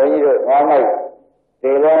င့်ဘုန်းကြီးတို့နွားမိုက်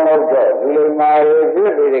ဒီလိုမဟုတ်တော့ဒီလိုမာရီပြ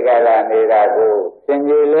ည့်ပြီးဒီကလာနေတာကိုသင်္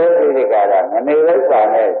ကြီးလေးပြီးဒီကလာမနေလိုက်ပါ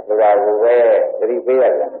နဲ့ဆိုတာကိုပဲသတိပေးရ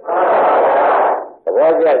တယ်သဘော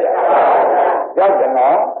ကျကြကြောက်တယ်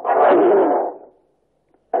နော်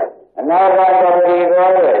အနာဂတ်တော်ဒီ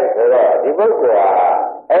တော်လေဆိုတော့ဒီပုဂ္ဂိုလ်ဟာ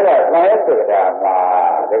အဲ့ဒါသံယသုဒ္ဓမှာ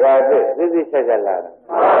တကယ်သိသိချက်ချက်လာတယ်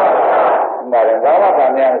မှန်တယ်ဘာမှဗာ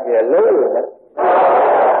မရမရှိလို့လို့နဲ့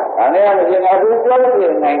ဗာမရမရှိငါတို့ကြောက်နေ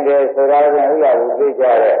နိုင်တယ်ဆိုတာကဥရဘူးသိကြ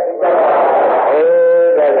တဲ့ဒါ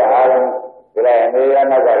ကြောင့်အားလုံးဒီလိုက်နေရ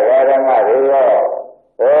နောက်ကဓမ္မတွေရော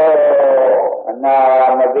အနာ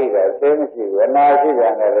မသိတယ်သိမရှိဘူးအနာရှိတ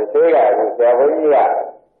ယ်လည်းသိရဘူးဆရာဘုန်းကြီးက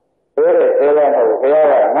သိတယ်သိတယ်မဟုတ်ဘုရား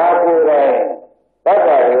ကငါကိုယ်တိုင်သတ္တ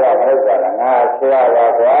တွေကမဟုတ်ပါလားငါဆရာပါ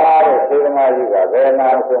ကွာတဲ့သေသမားကြီးကဘယ်နာ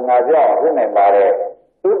ဆိုငါပြောင်းဖြစ်နိုင်ပါလေ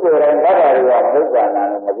သူကိုယ်တိုင်သတ္တတွေကမဟုတ်ပါလား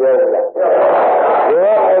လို့မပြောဘူးလားဒီ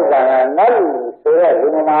လိုမဟုတ်ပါလားနတ်လူဆိုတဲ့လူ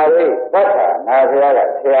မမာလေးသတ္တငါဆရာက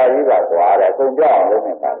ဆရာကြီးပါကွာတဲ့အကုန်ပြောင်းလုပ်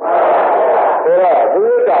နေပါဆိုတော့သူ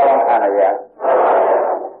တောင်းခံရ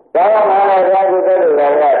ဒါကမှလည်းဘုရားကုသလူ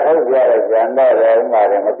တော်ကထုတ်ပြတဲ့ဉာဏ်တော့လည်းဥမာ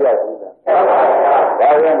တယ်မပြောက်ဘူးဒါပြ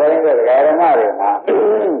န်ဘုန်းကြီးတို့ဓမ္မတွေမှာ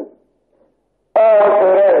ဆို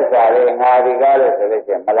တဲ့ဥစ္စာလေးငါဒီကားလို့ဆိုလို့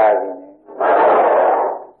ရှိရင်မလာဘူး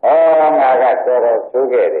ငါကတော်တော်ဆိုး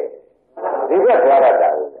ခဲ့တယ်ဒီကသွားရတာ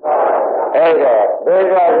ဟုတ်အဲ့တော့ဘယ်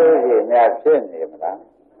သွားလို့ရှိရင်များဖြစ်နေမလား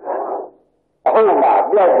အခုမှ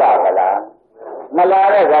ပြောက်ပါမလားမလာ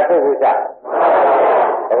တဲ့ဇာတုဥစ္စာ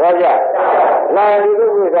သဘောကျလာရင်ဒီဥ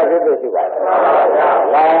စ္စာဖြစ်ဖြစ်ရှိပါတယ်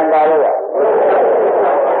လာရင်ပါလို့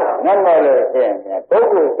နတ်မလို့ရှိရင်ပုဂ္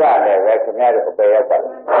ဂိုလ်စလည်းပဲခင်ဗျားတို့အပေရောက်ပါ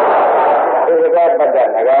ဥပဒပတ္တ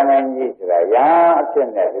နဂါမင်းကြီးဆိုတာရာအဖြစ်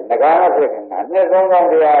နဲ့နဂါအဖြစ်ကနှစ်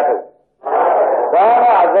3000တရားထုတ်ဘာမှ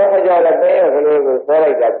အသုံးမကျတဲ့တင်းရုပ်ကလေးကိုဆွဲ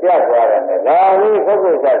လိုက်တာပြတ်သွားတယ်နဲ့ဒါလေးပုဂ္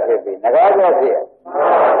ဂိုလ်ဆက်ဖြစ်ပြီးနဂါကြောဖြစ်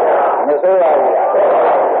မဆိုးပါဘူးလား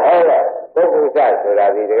အဲ့ဒါပုဂ္ဂိုလ်ဆက်ဆိုတာ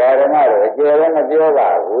ဒီဒကာဓမ္မတွေအကျေလည်းမပြောပါ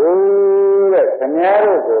ဘူးတဲ့ခင်ဗျား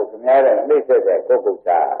တို့ကိုခင်ဗျားတဲ့နှိမ့်ဆက်တဲ့ပုဂ္ဂိုလ်ဆ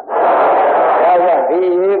က်ဒါကြောင့်ဒီ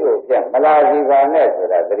ရေးကိုပြမလာစီပါနဲ့ဆို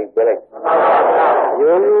တာသတိပေးလိုက်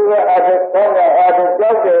ယူကအထုဆောင်းတဲ့အထု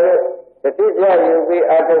ကြောက်တယ်တတိယယူပြီး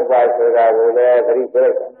အထုပါဆိုတာကိုလည်းသတိပေး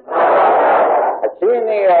လိုက်အချင်း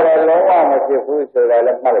ကြီးကတော့လုံးဝမဖြစ်ဘူးဆိုတာလ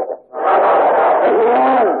ည်းမှတ်လိုက်ပါ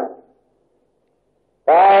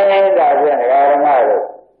တိုင်းဒါဖြင့်ဒကာဓမ္မတို့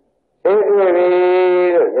သိတွေ့ပြီ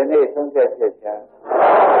လို့ယနေ့ဆုံးဖြတ်ချက်ချာ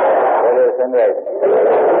ဘယ်လိုဆုံးဖြတ်သိ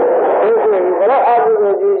တွေ့ပြီဘယ်အကု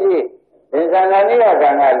သိုလ်ကြီးကြီးသင်္သန္တာနိယကံ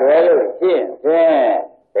ကလွယ်လို့ရှင်းဖြင့်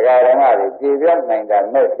ဒကာဓမ္မတွေကြည်ပြနိုင်တာ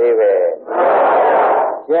မဲ့သေးပဲ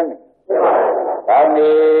ရှင်းကောင်းပြီ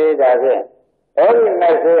ဒါဖြင့်အဲ့ဒီ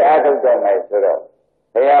မဲ့သေးအထုတ်တော့မယ်ဆိုတော့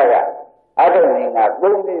ဘုရားကအထုတ်နေငါ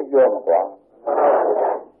သုံးနည်းပြောမှာကွာ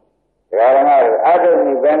ဒကာဓမ္မတွေအထုတ်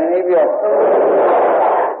နေဘယ်နည်းပြော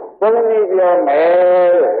သုံးနည်းပြောမယ်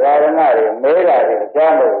ဒကာဓမ္မတွေမဲတာတွေ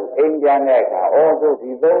ကြားလို့အိမ်ပြန်တဲ့အခါဩသူ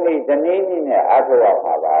ဒီသုံးနည်းတနည်းနည်းနဲ့အထုတ်ရ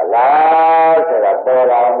မှာပါလားဆိုတာပေါ်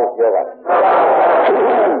လာအောင်လို့ပြောပါတယ်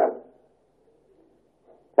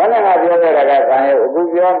ခဏကပြောရတာကဆံရုပ်အခု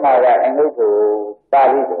ပြောမှာကအင်္ဂုတ္တပါ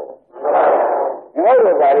ဠိတော်အင်္ဂု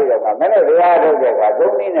တ္တပါဠိတော်ကမင်းတို့တရားထုတ်တဲ့က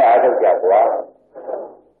သုံးနည်းနဲ့အထုတ်ကြကွာ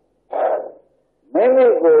မိမိ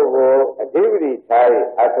ကိုယ်ကိုအဓိပတိထားရ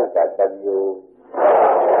အထုတ်တာတစ်မျိုး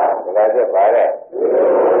ဒါကြပါလေ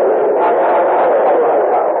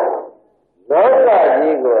လောက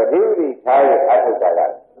ကြီးကိုအဓိပတိထားရအထုတ်တာက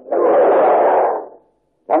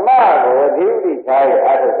ဓမ္မကိုအဓိပတိထားရအ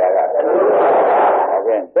ထုတ်တာကဒါဖြ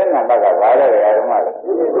င့်သင်္နံဘကပါလေဓမ္မလေ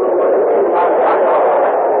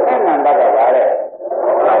သင်္နံဘကပါလေ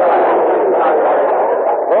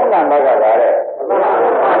ဘုံနံဘကပါလေ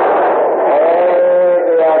တ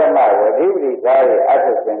ရားဓမ္မကိုအဓိပတိထားရအ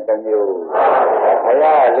ထုတ်ခြင်းတစ်မျိုးဘု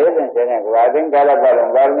ရားလေးပင်ခြင်းနဲ့ကွာသင်္ကာလပတ်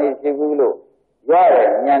လုံးပါရမီရှိဘူးလို့ရတဲ့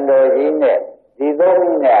ဉာဏ်တော်ကြီးနဲ့ဒီသုံးန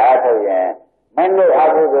ည်းနဲ့အထုတ်ရင်မင်းတို့အ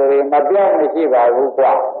ကုသိုလ်တွေမပြောင်းမရှိပါဘူး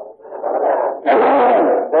ကွာ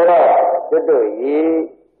ဆိုတော့ကျွတ်တို့ကြီး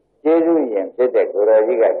ကျေးဇူးရင်ဖြစ်တဲ့ကိုယ်တော်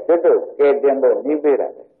ကြီးကကျွတ်တို့ကဲတင်ဖို့နှီးပေးတာ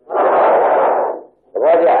လေသ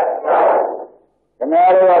ဘောကျခင်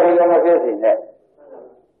ဗျားတို့ကဒီလိုမဖြစ်စီနဲ့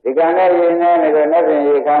ဒီကံနဲ့ရင်နဲ့နေတဲ့နှက်ပြင်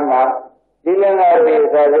ရေခမ်းမှာဒီလင်းကပြီး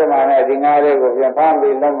ဆိုပြမှနဲ့ဒီငါးလေးကိုပြန်ဖမ်း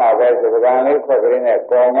ပြီးလုံးမှာပဲဆိုပကံလေးခွက်ကလေးနဲ့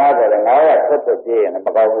ကောင်းများတယ်ငါးရဆက်သွပြေးရင်မ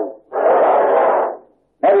ကောက်ဘူး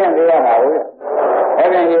နှက်ပြင်ပြေးရမှာဘူးအဲ့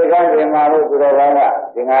ဒီရေခမ်းပြင်မှာလို့သူတော်ကောင်းက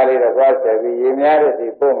ဒီငါးလေးတော့သွားဆက်ပြီးရေများတဲ့စီ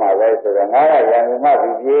ပို့မှာပဲဆိုတော့ငါးရရံမှ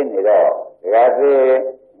ပြီးပြေးနေတော့ဒီကသေး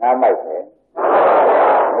ငါးမိုက်ပဲ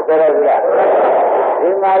မတော်ဘူးလားဒီ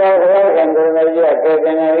မှာလည်းဘုရားရှင်ကိုယ်တော်ကြီးကတ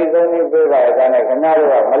ည်နေပြီးသုံးပြီးပြေးပါတဲ့နဲ့ခဏ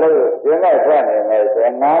တော့မလို့ပြင်းလိုက်ထွက်နေမယ်ဆိုရ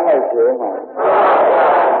င်ငါးမိုက်ကျုံးမှာ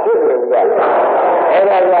ဖြစ်လို့ကအဲ့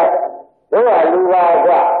ဒါကတို့ကလူပါက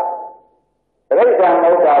ပြိဿံမ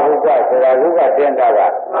ဟုတ်ပါဘူးကဆိုတာဘုရားတင်းတာက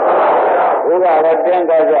ဘုရားလည်းတင်း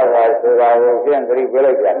တာကြပါဆိုတာကိုပြင်းသတိပေး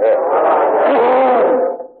လိုက်ကြတယ်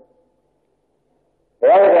ဘု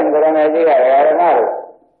ရားရှင်ကိုယ်တော်ကြီးကရဟနာတို့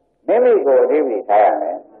မိမိကိုအဓိပ္ပာယ်ထားရမ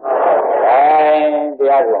ယ်တ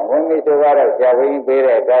ရားကိုဝင်ပြီးဆိုတော့ဆရာဘုန်းကြီးပေး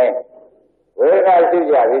တဲ့အတိုင်းဝေဒနာရှိ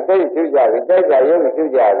ကြပြီသိရှိကြပြီတိုက်ကြရုပ်ရှိ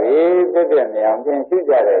ကြပြီဖြစ်တဲ့နေအောင်ပြင်ရှိ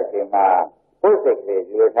ကြတဲ့အချိန်မှာဘုစိတ်ကလေး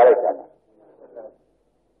ဒီလိုထားလိုက်တာ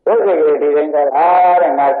ဘုစိတ်ကလေးဒီတိုင်းကအား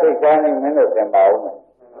တဲ့ငါစိတ်ချမ်းနေမင်းတို့သင်ပါဦးမယ်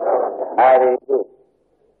အဲဒီသူ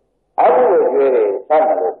အခုလိုကျွေးတယ်သတ်မ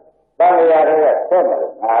လို့တန်ရာတွေကဆက်မ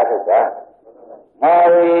လို့ငါထုတ်တာငါ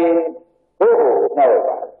ဒီဘုဟုနှောက်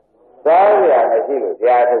ပါသွားရမရှိလို့တ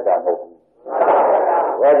ရားထုတ်တာမဟုတ်ဘူး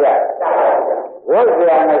ဝါကြဝတ်စ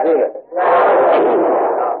ရာမရှိလို့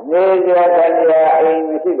နေကြတဲ့နေရာအိမ်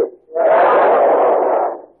မရှိလို့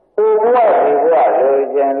သူဘုရားဒီဘုရားလို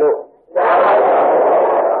ချင်လို့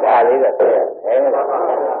ဒါလေးတော့ဘု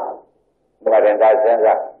ရားရင်သာစဉ်း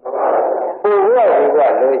စားသူဘုရားဒီဘု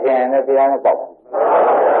ရားလိုချင်တဲ့တရားမပေါ့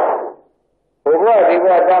ဘုရားဒီဘု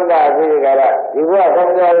ရားတန်တာပြီးကြတာဒီဘုရားကော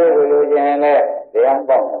င်းစားရေးကိုလိုချင်လဲတရားမ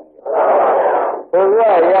ပေါ့ဘု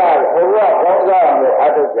ရားရဘုရားကောင်းစားလို့အ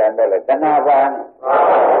ထုပြန်တယ်လေတဏှာပါ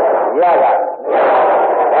ရတာ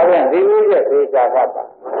ဒါပြန်ဒီလိုကျသေချာဖတ်ပါ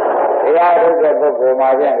တရားထုတ်တဲ့ပုဂ္ဂိုလ်မှာ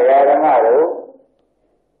ဖြင့်တရားဓမ္မတို့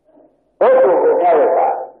ပုဂ္ဂိုလ်ကိုပြောရတာ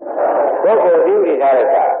ပုဂ္ဂိုလ်ဒီလိုထားရ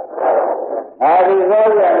တာအာဒီသော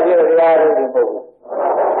ရမရှိတဲ့တရားထုတ်ဒီပုဂ္ဂိုလ်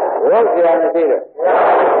ဝတ်စရာမရှိတဲ့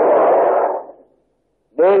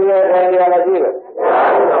နေရတဲ့တရားမရှိတဲ့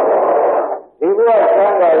ကဆ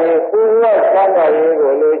န်းတော်ရေးသူကဆန်းတော်ရေး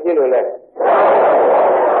ကိုလိုရှိလို့လဲတ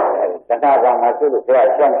ဏှာကမှသူ့ကိုပြော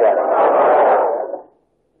ရှင်းပြတယ်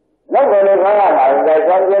နောက်ဘယ်လိုခေါ်ရမှာလဲဒါ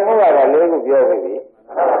ကြောင့်ပြမှုကတော့လေးခုပြောပြီ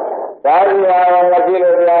ဒါကြီးဟာမရှိ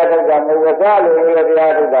လို့တရားထုတ်တာမဟုတ်ဘူးသာလို့လည်းတ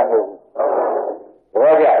ရားထုတ်တာမဟုတ်ဘူး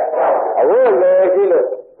ဘောကြအဝိလိုရှိလို့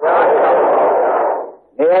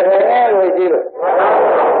နေရာတိုင်းလိုရှိလို့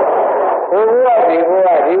ဘုရားဒီဘု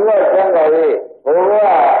ရားဆန်းတော်ရေးဘု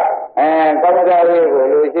ရားကောင်းကြရေးကို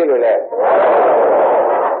လိုရှိလို့လေဥ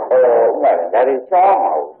မာဒါတွေချောင်းမ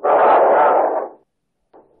ဟုတ်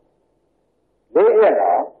လေးချက်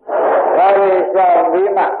တော့ဒါတွေရှောင်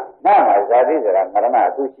ပြီးမှနာမှာဇာတိဆိုတာမရဏ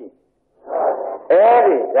သူရှိအဲ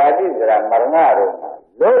ဒီဇာတိဆိုတာမရဏ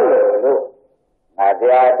တော့လို့ငါတ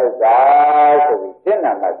ရားထုတ်တာဆိုပြီးရှင်း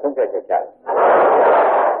နာမှာသုံးချက်ချက်ချတယ်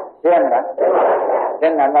ရှင်းလားရှ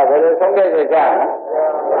င်းနာမှာဘယ်လိုသုံးချက်ချက်ချ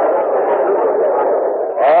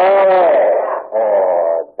လဲ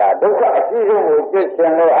ဒါဒုက္ခအရှိဆုံးကိုသိရှ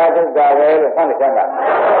င်လို့အာထုတ်တာပဲလို့မှတ်ကြတာ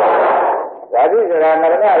ဇာတိဆိုတာမ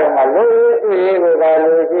ရဏတော့မှလို့ရေးကိုသာ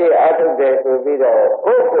လို့ရှိအာထုတ်တယ်ဆိုပြီးတော့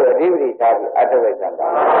ကိုယ်ကိုအဓိပတိထားပြီးအာထုတ်လိုက်တာ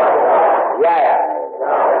ရရမယ်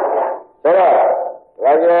ဆိုတော့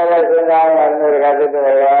ဘာကြောင့်လဲစဉ်းစားရမယ်ကတည်းက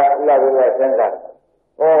ရောဥလာဘုရားစဉ်းစား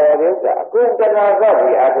ဒီဥစ္စာအကုန်တရားသတ်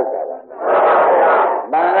ပြီးအာထုတ်တာလား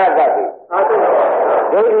မာနသတ်ပြီးအာထုတ်တာ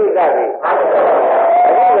ဒိဋ္ဌိသတ်ပြီးအာထုတ်တာ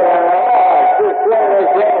အဲ့ဒါကသူရှင်းလို့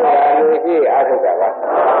ရှင်းလာလို့ရှိအာထုတ်တာပါ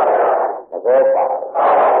သဘောပါ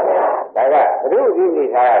ဒါကဘုရုပ်ကြီး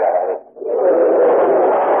ထားရတာပါလေ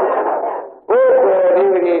ကိုယ်ကို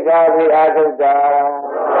ယ်ဒီထားပြီးအာထုတ်တာ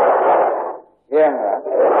ရှင်းလား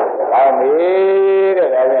အောင်းပြီတဲ့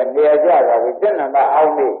ဒါလည်းနေရာကျတာပြီးတဏ္ဍာအော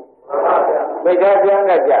င်းပြီမိသားပြောင်း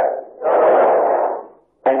တတ်ကြ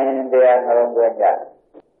တရားနှလုံးသွင်းကြ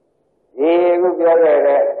ဒီခုပြောခဲ့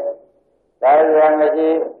တဲ့သာရမရှိ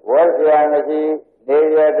ဝတ်ရမရှိနေ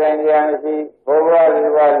ရတဲ့ရမရှိဘုရားဒီ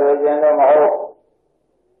ဘလိုခြင်းလို့မဟုတ်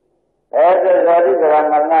အဲဒီဇာတိကရ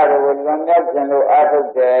မရဏတို့ကိုလွန်မြောက်ခြင်းလို့အာထုတ်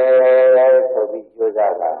တယ်ဆိုပြီးကြိုး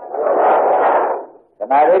စားတာသ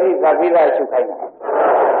မာဓိသပိဒရှုခိုင်းတာ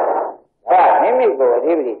ဒါမိမိကိုအ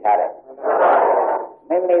ဓိပတိထားတယ်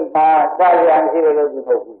မိမိမှာစာရံရှိလို့ဒီမ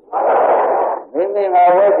ဟုတ်ဘူးမိမိမှာ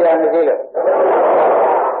ဝတ်ကြံမရှိလို့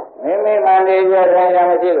မိမိမှန်နေရတဲ့ရံ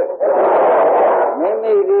မရှိလို့မိ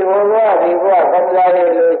မိဒီဘဝကံလာရ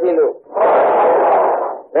လို့ရှိလို့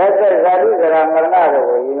ဒါသက်ဇာတိကရမရဏတို့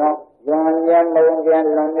ကိုယွန်ဉာဏ်မုံဉာဏ်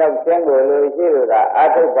လွန်မြောက်ခြင်းကိုလို့ရှိလို့သာအ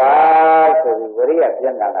ထုပ်ပါဆိုပြီးဝရိယပြ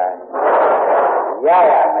ညာလာရ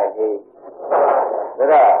ရမယ်ဒီဒါ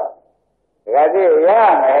တော့ဒီကတိရ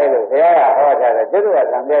မယ်လို့ဘုရားကဟောထားတယ်သူတို့က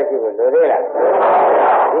သံဃာရှိကိုလိုသေးလား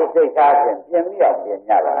ဒီစိတ်သားဖြင့်ပြင်ပြီးအောင်ပြင်ည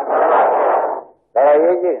တာဒါ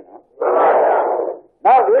ရေးကြည့်နော်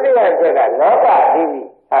နောက်ဒုတိယချက်ကလောကဒီ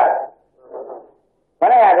ဟာဘယ်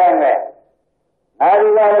နဲ့အတိုင်းပဲအာရိ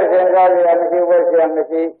ယဝိသင်္ကာရမရှိဝိသရမ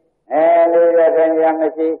ရှိလူရတဲ့ရမ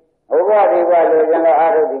ရှိဥပဒိဘလိုကျန်တော့အာ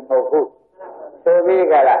ရုဒိမဟုတ်ဘူးဆိုပြီး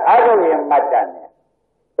ကြလားအာရုယမတ္တနဲ့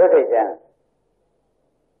သုတိကျမ်း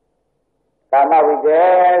ကာမဝိတ္တ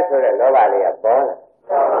ဆိုတဲ့လောဘလေးကပေါ်လာ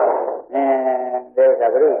ဒါ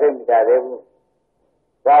ကဘုရုစိတ်မကြသေးဘူး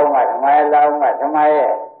ကောင်းမှဓမ္မရဲ့လောင်းမှဓမ္မရဲ့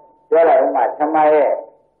ပြောလိုက်မှဓမ္မရဲ့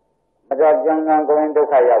မတော်ကြံကြံကိုယ်ဒုက္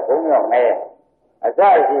ခရောက်ဘုံရောက်မယ်အစ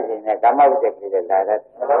ရှိနေတဲ့ကာမဝိတ္တကြီးတွေလာတဲ့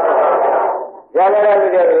ဇာဝရဝိ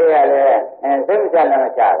တ္တကြီးကလည်းစိတ်မချလည်းမ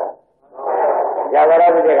ချတော့ဇာဝရ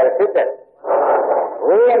ဝိတ္တကလည်းဖြစ်တယ်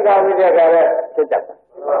ဝိညာဉ်ဝိတ္တကလည်းဖြစ်တယ်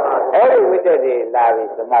အဲ့ဒီဝိတ္တတွေလာပြီး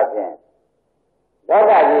သမဖြင့်လော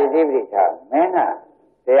ကကြီးဒီပရိသမင်းက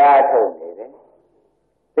တရားထုတ်နေတယ်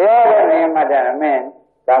တရားနဲ့နေမှတည်းမင်း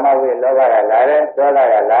ကာမဝိလောဘကလာတယ်ဒေါသ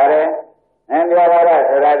ကလာတယ်ပြောပါတော့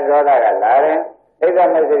ဆိုတာဒေါသကလာတယ်ဣဒ္ဓ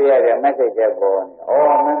မစ္စရိယရဲ့မက်ဆေ့ချ်ပေါ်နေ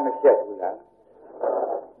မင်းမရှက်ဘူးလား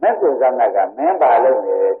မက်ကိုသမကမင်းပါလို့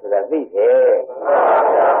နေတယ်ဆိုတာသိတယ်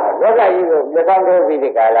လောကကြီးကိုမြေကောင်းတို့ပြီးဒီ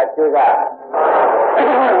ကာလကျိုးက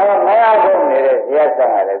မရဆုံးနေတဲ့ဇေယျဆော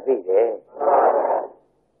င်ကလည်းသိတယ်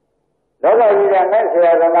လောကကြီးကမဲ့ဆ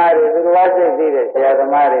ရာသမားတွေသူတော်စိတ်သိတဲ့ဆရာသ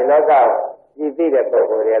မားတွေလောကကြီးသိတဲ့ပုဂ္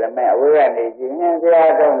ဂိုလ်တွေလည်းမဲ့အဝေးကနေကြည့်ရင်ဆရာ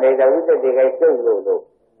တော်နေတဲ့ဝိတ္တတွေကကျုပ်လို့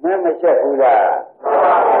မင်းမရှက်ဘူးလား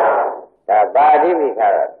ဒါပါဠိမိ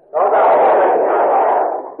ထားတာ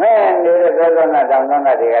မင်းနေတဲ့သောသောနာတောင်သော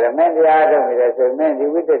နာတွေကလည်းမင်းတရားထုတ်နေတယ်ဆိုမင်းဒီ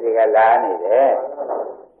ဝိတ္တတွေကလာနေတယ်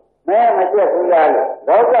မင်းမရှက်ဘူးလားလို့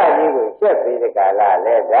လောကကြီးကိုရှက်ပြီးတဲ့ကာလ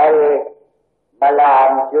လဲဒါရီမလာအော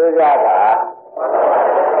င်ကြိုးစားပါ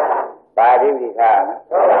ပါဠိမိထား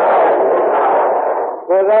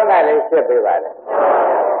ကိုယ်သောနာလေးရှက်ပေးပါလေ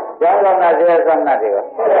ကျောင်းသောနာဆရာသောနာတွေရော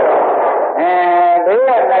ဒိဋ္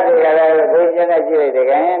ဌိတတ်တွေကလည်းဘုရားနဲ့ကြည့်လိုက်တယ်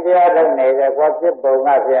ခင်တရားထုတ်နေတယ်ကိုဖြစ်ပုံက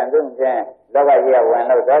ပြန်သူ့ဖြင့် လောကကြီးကဝင်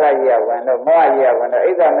လို့ဒေါသကြီးကဝင်လို့မောဟကြီးကဝင်လို့ဣ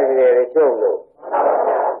ဒ္ဓမရှိတဲ့ရှုပ်လို့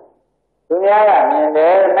သူများကမြင်တ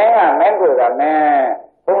ယ်မင်းကမင်းကိုယ်ကမင်း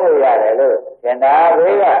ဖုံးလို့ရတယ်လို့သင်္သာ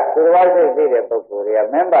ဘေးကသူတော်စိတ်သိတဲ့ပုဂ္ဂိုလ်တွေက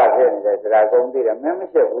မင်းပါဖြစ်နေတယ်ဆိုတာကုန်သိတယ်မင်းမ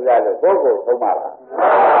ရှိဘူးလားလို့ကိုယ်ကိုဖုံးပါလား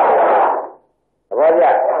သဘောကျ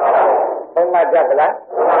ဖုံးမတတ်ကလား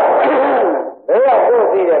ဘယ်ကကိုယ်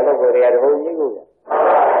သိတဲ့ပုဂ္ဂိုလ်တွေကတဘုံကြီးကိုသ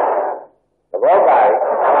ဘောပါ့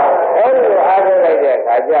အဲဒီလိုအားထုတ်လိုက်တဲ့အ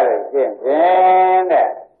ခါကျလို့ရှင်းဖြင့်တဲ့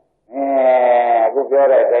အခုပြော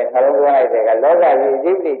တဲ့အတိုင်းနှလုံးသွင်းလိုက်တဲ့ကလောကကြီးအကြ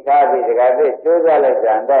ည့်တိထားပြီးဒီကနေ့ကျိုးစားလိုက်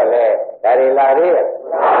ကြံတော့လေဒါတွေလာသေးရဲ့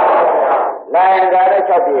လာရင်ဒါလည်း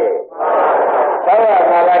6ပြည့်600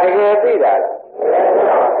ခါလာတကယ်သိတာ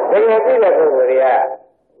တကယ်သိတဲ့ပုဂ္ဂိုလ်တွေက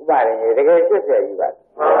ဥပါရင်တကယ်80ကြီးပါ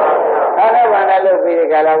သာသနာ့ဘာသာလုပ်ပြီးဒီ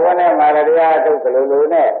ကလာဘုန်းနဲ့မာရတရားထုတ်ကလေးလို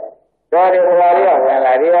နဲ့တော်ဒီဘဝလေးကဝင်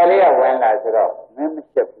လာဒီဘဝလေးကဝင်လာဆိုတော့မင်းမ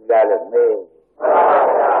ရှိဘူးလားလို့မေး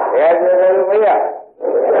ဘယ်လိုလုပ်မရ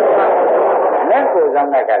မင်းကိုယ်ဆောင်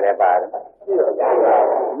ကလည်းပါတယ်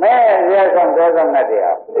မဲရဲဆောင်တော်ဆောင်တဲ့တ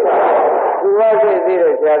ရားသူဝရှိသေး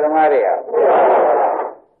တဲ့ဆရာသမားတွေက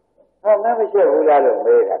ဟောမင်းမရှိဘူးလားလို့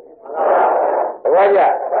မေးတာတပည့်ကြ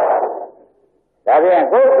ဒါပြန်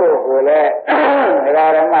ကိုယ်ကိုယ်လည်းဒကာ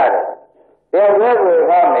ဓမ္မတွေတယောက်တည်းကို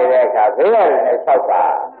ဟောနေတဲ့အခါဘေးရတယ်နဲ့6ပါ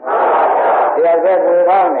တယောက်တည်းကို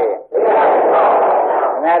ဟောနေခင်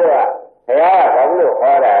ဗျားတို့ကဘုရားကဘာလို့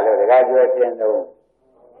ဟောတာလို့ဒကာပြောရှင်းတော့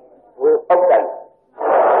ဘုပောက်တယ်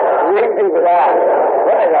ဝိသိကဘယ်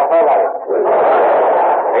နဲ့ဟောပါလဲဘု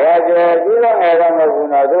ရားကျေကြီးတော့ငယ်တော့မဟုတ်ဘူး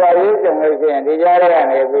နော်သူကရေးကြုံလို့ရှိရင်ဒီကြားထဲက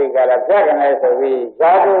နေပြီးကြတာပြက်ကနေဆိုပြီး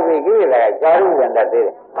ဇာတုပြီးကြီးလာဇာတုဝင်တတ်သေးတ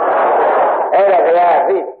ယ်အဲ့ဒါဘုရား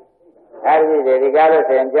သိအဲဒီဒီကားလို့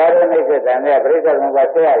ဆိုရင်ကြားထဲနှိမ့်သက်တဲ့ပြိဿဘုံက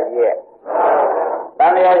ဆက်ရကြီးရဲ့တ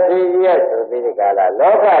န်လျာရှိကြီးရဲ့ဆိုပြီးဒီကားလား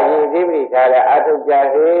လောကကြီးဒီပိထားတဲ့အထုကြ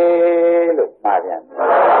သေးလို့မှားပြန်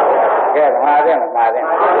ကဲမှားတယ်မှားတယ်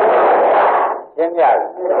ရှင်းပြ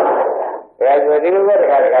ပြီဘယ်ဆိုဒီလိုပဲတ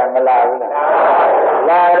ခါတခါမလာဘူးလား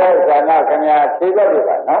လာတော့ဇာနာခင်ဗျာဖြေလို့ပြ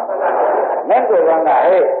ပါနော်မင်းကိုယ်ကဟဲ့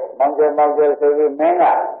မောင်ကျမောင်ကျဆိုပြီးမင်းက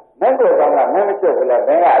မင်းကိုယ်ကမင်းမချစ်ဘူးလားမ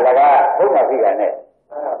င်းကအလကားဘုမသိတာနဲ့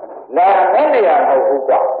လာမင်းနေရမဟုတ်ဘူး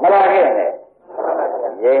ကွာမလာခဲ့နဲ့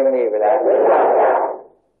ရင်းမိဗလားဒါပြန်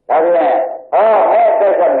ဟောအဲ့တ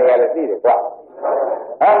က်ဆက်နေရလို့သိတယ်ကွာ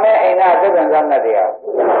ဟောမဲအိမ်ကသစ္စာသမ်းတဲ့တရား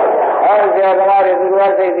ဟောဆရာသမားတွေသူ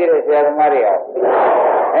တော်စိတ်သိတဲ့ဆရာသမားတွေရော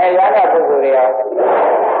ရာဂပုဂ္ဂိုလ်တွေရော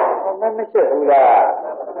မမရှိဘူးလား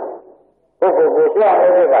ပုဂ္ဂိုလ်ကိုရှင်းအော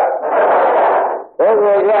င်လုပ်ပါပုဂ္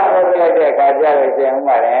ဂိုလ်ရှင်းအောင်လုပ်လိုက်တဲ့အခါကျလို့ရှင်ဥ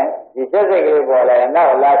မာရင်ဒီစိတ်စိတ်ကလေးပေါ်လာရင်နော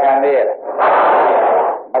က်လာခံသေးရလား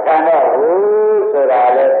မခံတော့ဘူးဆိုတာ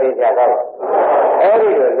လည်းသိကြတော့အဲဒီ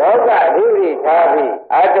လိုလောကအဓိပ္ပာယ်ထားပြီး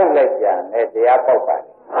အားထုတ်လိုက်ကြတယ်တရားပေါက်ပါတယ်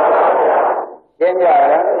ရှင်းကြလား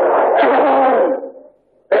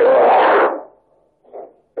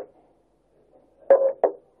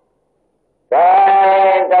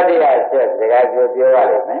ဒါတတိယချက်စကားပြောရ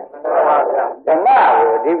လိမ့်မယ်ဓမ္မကို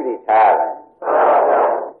အဓိပ္ပာယ်ထားတယ်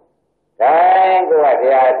ဒါကိုကတ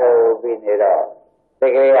ရားထုတ်ပြီးနေတော့တ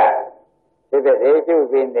ကယ်ကဖြစ်တဲ့ဒေရှု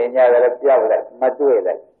ပြီးနေကြတယ်ပြောက်လိုက်မတွေ့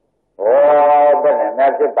လိုက်ဟောဘယ်နဲ့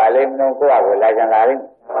များဖြစ်ပါလိမ့်မလို့ကိုယ့်အကိုလာကြလာလိမ့်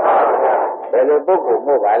ဘယ်လိုပုဂ္ဂိုလ်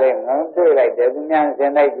မို့ပါလဲငုံတွေ့လိုက်တယ်သူများစ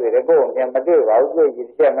င်လိုက်တွေ့တယ်ကိုယ်ကမတွေ့ပါဘူးတွေ့ကြည့်တ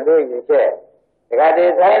စ်ချက်မတွေ့ကြည့်ချက်တခါတ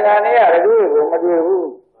ည်းဆိုင်လာနေရတဲ့လူကိုမတွေ့ဘူး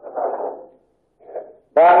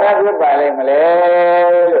ဘာများဖြစ်ပါလိမ့်မလဲ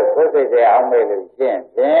လို့ကိုယ်စိတ်ထဲအောင်မေးလို့ရှင်း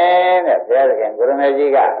ဖြင့်တဲ့ဘုရားသခင်ကိုရမေ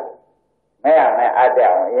ကြီးကမဲရမဲအတ္တ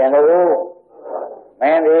အောင်အရင်လို့မ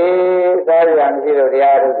င်းဒီသာရရမရှိလို့တ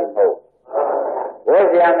ရားထုတ်ပြီမဟုတ်ဝိဇ္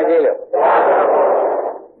ဇာမရှိလို့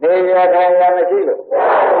နေရထိုင်ရမရှိလို့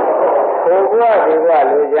ကိုယ်ကဒီက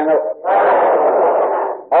လူချင်းလို့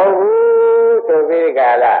ဟုတ်ဘူးဆိုပြီးကြ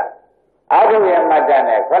လားအာထုရမတ္တ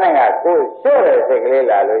နဲ့ခொနဲ့ကကိုယ်ရှုတဲ့စိတ်ကလေး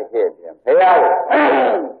လာလို့ရှိရင်ဘုရားကို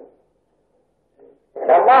ဓ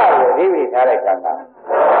မ္မကိုဒီဝိထားလိုက်တာ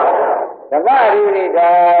ဓမ္မဒီဝိ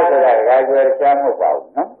ထားဆိုတာကကြွယ်ချမ်းမဟုတ်ပါဘူး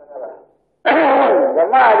နော်ဓ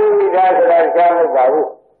မ္မဒီဝိထားဆိုတာချမ်းမဟုတ်ပါဘူး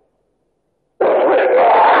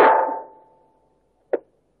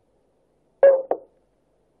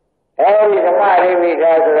အဲဒီဓမ္မရိဝိ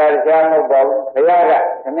ဒါဆိုတာကြားမဟုတ်ပါဘူးဘုရားက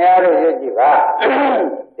ခင်ဗျားတို့ရွတ်ကြည့်ပါ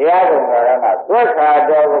တရားတော်မှာသွက်ခါ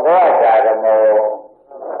တော်ဘဂဝတာဓမ္မော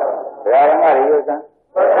ဘုရားဓမ္မရိယသံ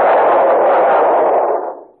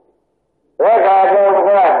သွက်ခါတော်ဘဂဝ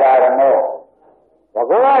တာဓမ္မောဘ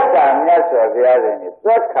ဂဝတာမြတ်စွာဘုရားရှင်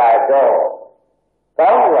သွက်ခါတော်ကော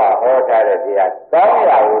င်းစွာဟောထားတဲ့တရားကောင်း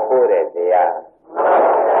ရာကိုပို့တဲ့တရား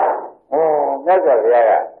ဟောမြတ်စွာဘုရား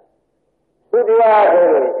က သူတရားဆို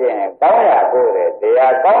လို့ရှိရင်ကောင်းရာကိုယ်တယ်တ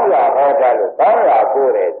ရားကောင်းရာဟောတာလို့ကောင်းရာကို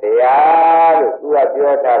ယ်တယ်တရားလို့သူက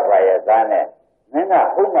ပြောတာပါရဲ့သားနဲ့မင်းက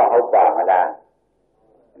ဟုတ်မဟုတ်ပါမလား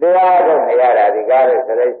တရားထုတ်နေရတာဒီကားလို့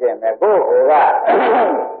ဆိုလို့ရှိရင်ကိုယ့်ဟိုက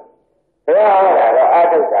တရားဟောတာတော့အ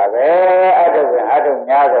ထုတ်တာပဲအထုတ်ရင်အထုတ်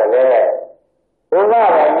များတော့လေဘု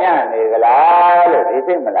ရားကညံ့နေသလားလို့ဒီ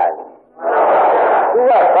သိမလားသူ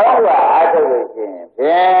ကကောင်းရာအထုတ်လို့ရှိရင်ဖြ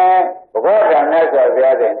င့်ဘုရားမြတ်စွာဘု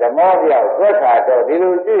ရားတဲ့ဓမ္မပြောက်သွက်ခါတော့ဒီ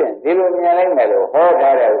လိုကြည့်ရင်ဒီလိုမြင်လိုက်မယ်လို့ဟော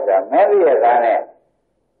ထားတဲ့ဥစ္စာမင်းရဲ့သားနဲ့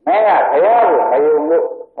မင်းကဘုရားကိုမယုံလို့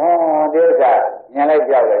ဒီဥစ္စာမြင်လိုက်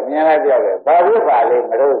ပြောက်တယ်မြင်လိုက်ပြောက်တယ်ဘာဖြစ်ပါလိမ့်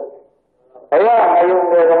မလို့ဘုရားမယုံ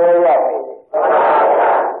တဲ့သဘောရောက်နေတယ်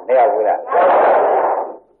မရောက်ဘူးလား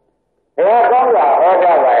ဘုရားကောင်းတာဟောကြ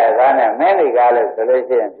ပါရဲ့သားနဲ့မင်းတွေကလည်းဆိုလို့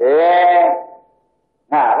ရှိရင်ဖြင့်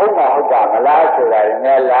ငါဟုတ်မှာဟုတ်ပါမလားဆိုတာလ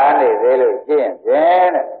ည်းလားနေသေးလို့ရှိရင်ဖြင့်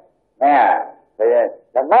မင်းကဘယ်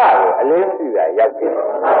ဓမ္မကိုအလင်းပြုတာရောက်တယ်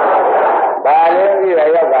ဘာအလင်းပြုတာ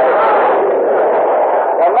ရောက်ပါလဲ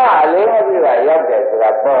ဓမ္မအလင်းပြုတာရောက်တယ်ဆိုတာ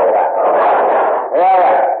ပေါ်တာဘုရားက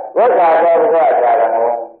ဝိသတော်ဘုရားဆရာ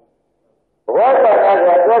တော်ဘုရားဆရာတော်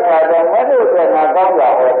ကဝိသတော်မဟုတ်တဲ့ငါကောင်းတာ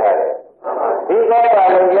ဟောတာလေဒီကောင်းတာ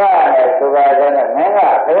လို့ရရတယ်ဆိုပါတဲ့မင်းက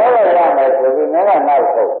ဘုရားရမယ်ဆိုပြီးမင်းကနောက်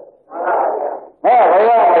ဆုံးမင်းကဘု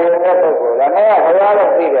ရားမယုံတဲ့ပုဂ္ဂိုလ်လားမင်းကဘုရား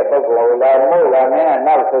လို့သိတဲ့ပုဂ္ဂိုလ်လားမဟုတ်လားမင်းက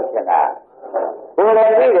နောက်ဆုံးချင်တာကိုယ်လ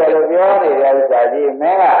ည်းသိတယ်လို့ပြောနေတဲ့ဥစ္စာကြီးမ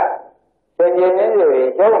င်းကသင်္ကြန်ရင်းတွေ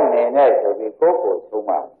ကျုံနေနဲ့ဆိုပြီးကိုယ်ကိုသုံး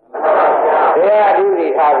ပါဘုရားအဓိပ္ပာ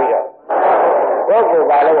ယ်ထားပြီးတော့ကိုယ်ကို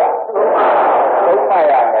ပါလို့ကသုံးပါ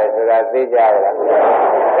ရမယ်ဆိုတာသိကြပါလား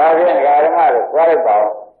ဒါဖြင့်ဓမ္မတို့သွားလိုက်ပါဦး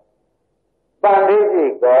ပန္တိတိ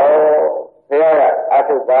ကောဘုရားကအ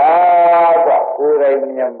ထုပါတော့ကိုယ်တိုင်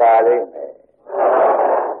မြင်ပါလိမ့်မယ်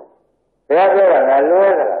ဘုရားပြောတာငါလွဲ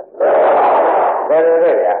သလားဘယ်လို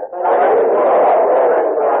လဲဗျာ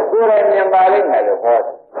ကိုယ်တိုင်မြင်ပါလိမ့်မယ်လို့ဟော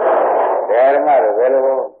တယ်ဓမ္မတို့ဘယ်လို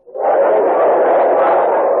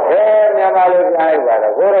မြန်မာလိုကြားလိုက်ပါ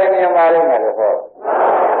တော့ကိုယ်တိုင်မြင်ပါလိမ့်မယ်လို့ဟော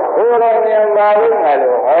ကိုယ်တိုင်မြင်ပါလိမ့်မယ်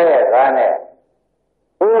လို့ဟောရဲ့ဒါနဲ့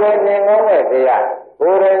ကိုယ်တိုင်မြင်ကောင်းတဲ့တရား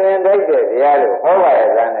ကိုယ်တိုင်မြင်တတ်တဲ့တရားလို့ဟောပါရဲ့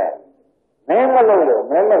ဒါနဲ့မင်းမလို့လို့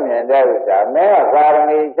မင်းမမြင်တဲ့ဥစ္စာမင်းကပါရ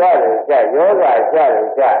မီချလို့ချယောဂချ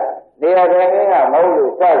လို့ချနေရာတိုင်းကမဟုတ်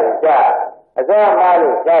လို့ချလို့ချအစမ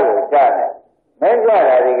လို့ချလို့ချနဲ့မင်းကြ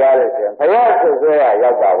တာဒီကားလို့ဆိုရင်ဘုရားဆုဆွဲရ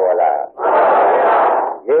ရောက်ပါဘောလား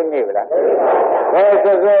ရင်းနေဗလားဘယ်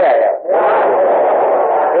ဆုဆွဲရရောက်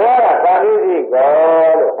ဘုရားကပါဠိကြီးကော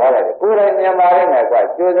လို့ဟောတယ်ကိုယ်တိုင်မြင်ပါလိမ့်မယ်ကွာ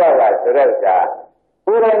ကျိုးစားတာဆိုတဲ့ဥစ္စာ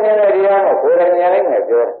ကိုယ်တိုင်မြင်တဲ့တရားကိုကိုယ်တိုင်မြင်လိမ့်မယ်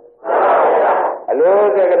ပြောတယ်အလို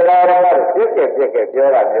တကယ်တရားတော်ကပြစ်ပြစ်ပြော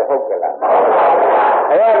တာမျိုးဟုတ်ကလား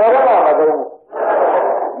ဘုရားဘယ်တော့မှမသုံးဘူး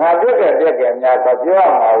ငါပြစ်ပြစ်များတော့ပြောရ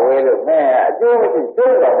မှာဝေးလို့မင်းအကျိုးမရှိ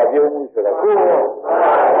ကျိုးတော့မပြောဘူးဆိုတော့ကိုယ်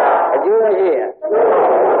အကျိုးမရှိရင်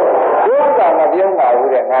ကျိုးတော့မပြောပါ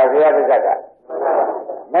ဘူးတဲ့ငါဘုရားတစ်ခါက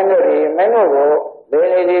မင်းတို့ကို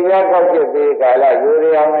လေဒီပြကောက်ပြစ်ပြီးကာလယူရ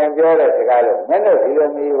အောင်ပြောတဲ့စကားလို့မင်းတို့ဒီလို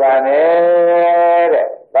မိပါနဲ့တဲ့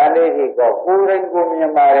ဗန္တိကြီးကကိုယ်ရင်ကိုမြ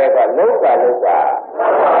င်ပါတယ်ကလုံးပါတရား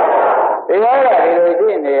ကဒီလိုရှိ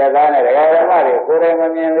နေရတာနဲ့ဒကာဓမ္မတွေကိုယ်ရင်မ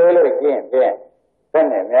မြင်လို့ရှင်းဖြင့်ဘယ်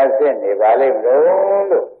နဲ့များရှင်းနေပါလိမ့်မလို့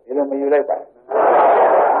ဒီလိုမယူလိုက်ပါ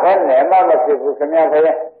ဘယ်နဲ့မှမဖြစ်ဘူးခင်ဗျာခ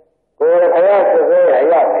ရဲ့ကိုယ်ခရဲ့ဆွဆွဲရ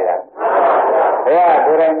ရောက်နေတာဘုရား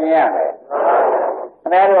ကိုယ်ရင်မြင်ရမယ်ခင်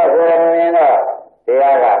ဗျားတို့ကကိုယ်ရင်မြင်တော့တ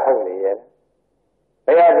ရားကဟုတ်လေရဲ့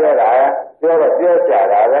ဘုရားပြောတာပြောကြ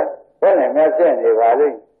တာပဲဘယ်နဲ့များရှင်းနေပါလိ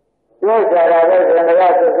မ့်ပြောကြတာပဲဆိုရင်တ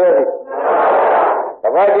ရားဆွဆွဲပြီသ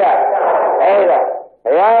ဘောကျအဲ့ဒါ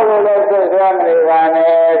ဘုရားကိုလည်းဆွဆွဲမနေပါ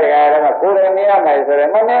နဲ့တရားတော်ကကိုယ်ရင်မြင်ရမယ်ဆိုရင်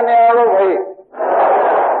မမြင်နိုင်ဘူးခွေး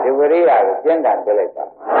ဒီဝိရိယကိုကျင့်တာပြလိုက်ပါ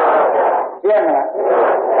ကျင့်မလား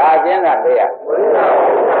ဒါကျင့်တာပြရ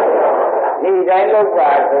ဒီတိုင်းလောက်ပါ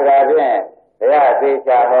ဆိုတာဖြင့်ဘုရားသေ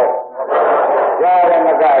ချာဟောကြားရမ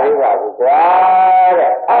ကသေးပါဘူးကွာ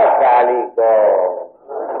တဲ့အကာလိကော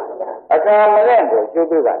အခါမလဲကိုကျုပ်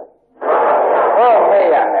တို့ကဟောမဲ့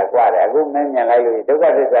ရမယ်ကွာတဲ့အခုမင်းမြင်လိုက်လို့ဒုက္ခ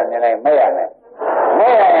သစ္စာမြင်လိုက်မဲ့ရမယ်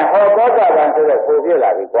မဲ့ရရင်ဟောသောတာပန်ဆိုတော့ကိုပြစ်လာ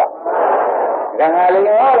ပြီကွာဒါငါလည်း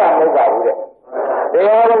ဟောတာမဟုတ်ပါဘူးတဲ့တ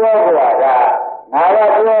ရားတော်ကွာဒါငါက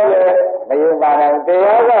ပြောလေမယုံပါနဲ့တ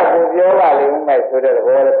ရားကကိုပြောပါလိမ့်မယ်ဆိုတဲ့သ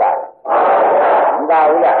ဘောလည်းပါမပါ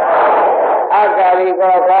ဘူးလားအကာလိ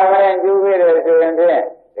ကောကာမရင်ကျူးပြီးတယ်ဆိုရင်ဖြင့်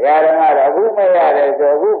တရားဓမ္မတော့အခုမရတယ်ဆို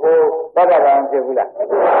အခုကိုသောတာပန်ဖြစ်ဘူးလား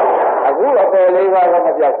အခုအပေါ်လေးပါးကမ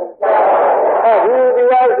ပြောက်ဘူးအခုတ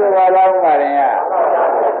ရားဆိုတာလောက်မှရင်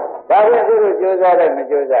ဒါဖြင့်သူတို့ကြိုးစားတယ်မ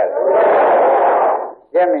ကြိုးစားဘူး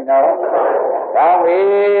ရှင်းပြီနော်ကောင်းပြီ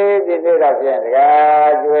ဒီနေ့တော့ဖြင့်တ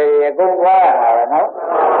ရားကျွေးအကုန်သွားရမှာပဲနော်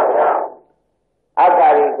အကာ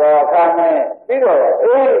လိကောကာမရင် ပြီးတော့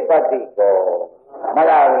အေးပတိကောမ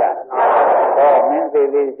လားဘူးလားဟောမင်းသေး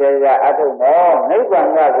သေးချာချာအထုံတော့နိဗ္ဗာန်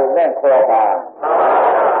ကိုနဲ့ခေါ်ပါ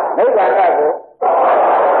နိဗ္ဗာန်ကို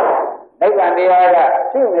နိဗ္ဗာန်တရားက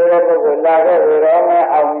ရှိနေတဲ့ပုဂ္ဂိုလ်လာခဲ့ပြီတော့မ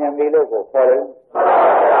အောင်မြင်ပြီလို့ကိုခေါ်တယ်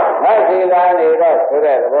။မရှိလာနေတော့ဆို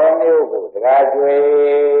တဲ့သဘောမျိုးကိုတကားကျွေး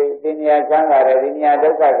ဒီနေရာချမ်းသာတယ်ဒီနေရာဒု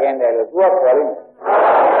က္ခကင်းတယ်လို့သူကခေါ်လိမ့်မယ်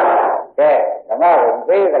။ကဲဓမ္မကို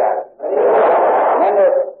သိကြလား။မင်း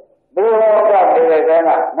တို့ဒီဘောကနေတဲ့က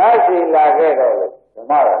မရှိလာခဲ့တော့လို့ဓမ္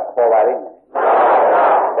မကခေါ်ပါလိမ့်မယ်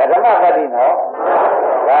။ဒါဓမ္မပတိနော်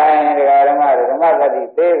။ဒါရင်ဒကာဓမ္မတွေဓမ္မပတိ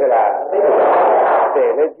သိကြလား။သိ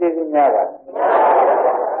လေကြည့်ကြများပါ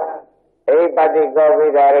အေးပတိကောဝိ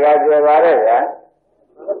ဒါရကပြောပါရဲ့ဗျာ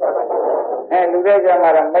လူတွေကြောင့်က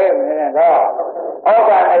တော့မဲနေတယ်တော့ဩ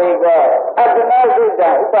ဃအိကောအတ္တနာစိတ်တံ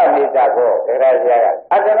ဥပနေတာဘောတရားကြီးက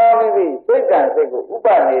အတ္တနာမိမိစိတ်တံစိတ်ကိုဥပ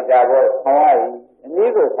နေတာဘောခေါ်ရည်အန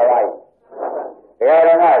ည်းကိုခေါ်ရည်တရားဓ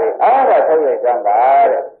မ္မတွေအားရဆုံးရဲ့ကြောင့်ပါ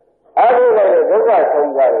တဲ့အားလုံးလည်းဒုက္ခ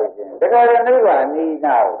ဆုံးကြလို့ရှင်တခါတည်းနိဗ္ဗာန်အနိ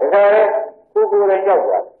နာကိုတခါတည်းကိုယ်ကိုယ်တိုင်ရောက်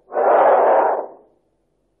သွား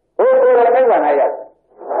ကိုယ်ကိုယ်တိုင်နိဗ္ဗာန်ရောက်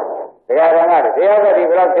တရားဓမ္မတွေတရားသတိ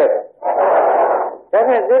ဘယ်လောက်တက်ဒါ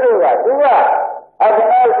ဖြင့်သူတို့ကသူကအတ္တ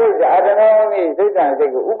နာစိတ်အတ္တနာမိစိတ်တန်စိ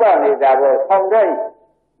တ်ကိုဥပနေတာဘောဆောင်တဲ့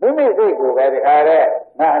မိမိစိတ်ကိုပဲတခါတည်း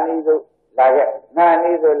ငါအနည်းဆုံးလာခဲ့ငါအန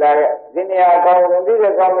ည်းဆုံးလာခဲ့ဒီနေရာကောင်းလို့ဒီက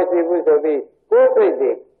ကောင်းမရှိဘူးဆိုပြီးကိုယ်စိတ်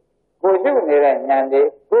တွေကိုရှုနေတဲ့ဉာဏ်တွေ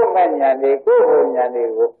ကိုယ်မဲ့ဉာဏ်တွေကိုယ်ဟိုဉာဏ်တွေ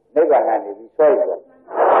ကိုနိဗ္ဗာန်ကနေပြီးဆွဲယူတယ်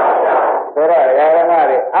ဆိုတော့ဓမ္မ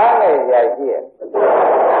တွေအားနဲ့ရရှိရဲ့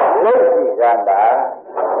လုတ်ကြည့်ကြပါ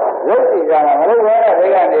လုတ်ကြည့်ကြမှာမလို့ဘဲနဲ့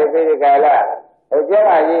ဘေးကနေပြီးဒီကလာဟိုကျမ်း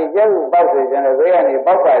မာကြီးကျုပ်ပေါက်စေခြင်းလို့ဘေးကနေ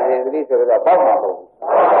ပေါက်ပါစေသတိဆိုတော့ပေါက်မှာမဟုတ်ဘူး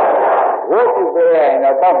ဝိသုပေးရင်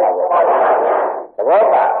တော့ပေါက်မှာပေါ့သဘော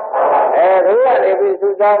ပါဘေးကနေပြီးသူ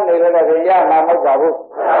တောင်းနေလို့လည်းရမှာမဟုတ်ပါဘူး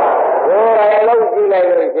ဘိုးတိုင်းလုတ်ကြည့်လိုက်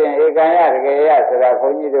လို့ရှိရင်ဧကံရတကယ်ရဆိုတာဘု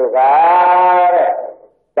န်းကြီးတို့ကတဲ့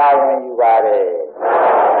တာဝန်ယူပါတယ်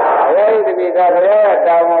ဘုရားတပည့်သားဘုရား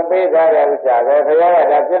တာဝန်ပေးထားတဲ့ဥစ္စာပဲဘုရားက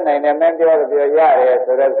ဒါပြနိုင်တယ်မင်းပြောလို့ပြောရတယ်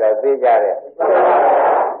ဆိုတော့သိကြတယ်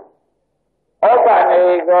ဩပနေ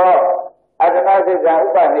ကောအတ္တနာစိတ်ကဥ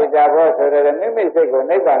ပနေတာဘောဆိုတဲ့မိမိစိတ်ကို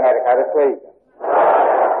နိဗ္ဗာန်ကတခါတည်းဆွဲယူ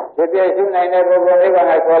ဖြစ်ဖြစ်ရှိနိုင်တဲ့ပုဂ္ဂိုလ်နိဗ္ဗာန်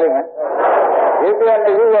ကဆွဲလိမ့်မယ်ဖြစ်ဖြစ်မ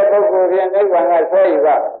ရှိတဲ့ပုဂ္ဂိုလ်ပြင်နိဗ္ဗာန်ကဆွဲယူ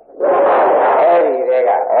ပါအဲဒီတွေက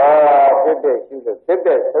ဖြစ်ဖြစ်ရှိလို့ဖြစ်ဖြ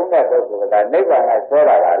စ်ဆုံးတဲ့ပုဂ္ဂိုလ်ကနိဗ္ဗာန်ကဆွဲ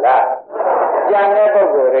တာလားကျန်တဲ့ပု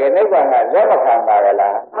ဂ္ဂိုလ်တွေနိဗ္ဗာန်ကလက်မခံပါက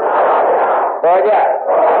လားပေါ်ကြ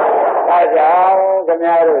ဒါကြောင့်ခင်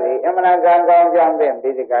ဗျားတို့ဒီအမှန်ကန်ကောင်းကြောင်းတဲ့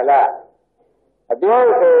ဒီကလာအပြော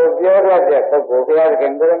ကိုပြောရတဲ့ပုဂ္ဂိုလ်ဘုရားခ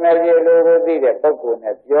င်ကိုရမေကြီးလိုလိုသိတဲ့ပုဂ္ဂိုလ်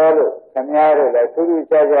နဲ့ပြောလို့ခင်ဗျားတို့လည်းသူသူ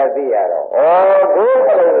ချာချာသိရတော့ဒုက္ခ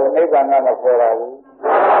လို့နိဗ္ဗာန်ကမခေါ်ပါဘူး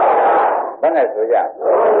ဘယ်နဲ့ဆိုကြ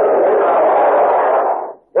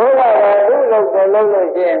ဒုက္ခကသူ့လို့ဆိုလို့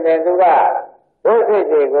ရှိရင်သူကဒုက္ခ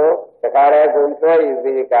တွေကိုတခါတည်းကိုဆွဲယူ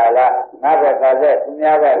ပြီးကာလငါဘက်ကလည်းသူ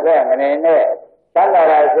များဘက်လည်းမနေနဲ့သံဃာ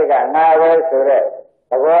ရာစိတ်ကငါပဲဆိုတဲ့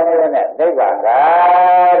သဘောမျိုးနဲ့နိဗ္ဗာန်က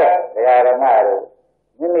တဲ့တရားဓမ္မတို့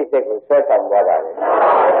မိမိစိတ်ကိုဆွဲဆောင်သွားပါလေ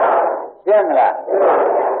ရှင်းမလား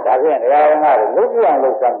ဒါဖြင့်တရားဓမ္မတို့လုပြအောင်လု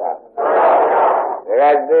ပ်စမ်းပါတ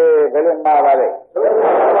ရားသေးဘယ်လိုမှားပါလဲ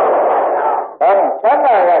ဟောသံ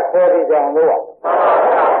ဃာကခေါ်ဒီကြောင်လို့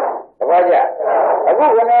သဘောကျအခု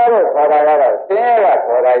ခင်ဗျားတို့ခေါ်တာကတော့သင်ရက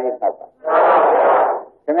ခေါ်တာကြီးမှတ်ပါ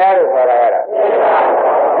ခင်ဗျားတို့ခေါ်တာကတော့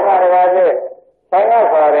ဒီမှာတော့ဆိုင်ရောက်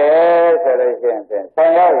ခေါ်တယ်ဆိုလို့ရှိရင်ဆို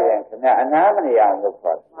င်ရောက်ရင်ခင်ဗျအနာမနေအောင်လုပ်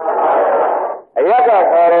ခေါ်တယ်အရက်က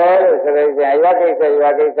ခေါ်တယ်လို့ဆိုလို့ရှိရင်အရက်ကိစ္စရွာ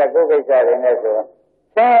ကိစ္စကိုယ်ကိစ္စတွေနဲ့ဆို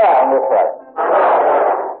ဆင်းရအောင်လုပ်ခေါ်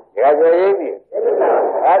တယ်ဒါဆိုရင်ဒီ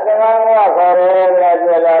အတမမောခေါ်တယ်ကြာကြ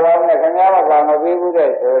လာတော့နဲ့ခင်ဗျားမပါမပြီးဘူးတဲ့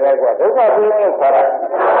ဆိုတော့ကဒုက္ခပြီးလို့ခေါ်တာ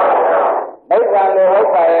နိဗ္ဗာန်လို့ဟုတ်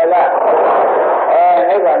ပါရဲ့လား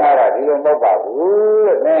နိဗ္ဗာန်ကတော့ဒီလိုမဟုတ်ပါဘူး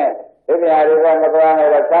လို့နဲ့ဒီပြာတွေကမတော်နဲ့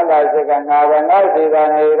တော့သံဃာစိတ်ကငါပဲငါစီက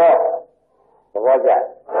နေတော့သဘောကျ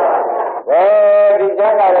ဘယ်ဒီသံ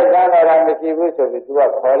ဃာရဲ့သံဃာကမရှိဘူးဆိုပြီးသူက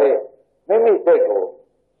ခေါ်လေမိမိစိတ်ကို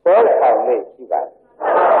ဆွဲဆောင်လေးရှိပါတယ်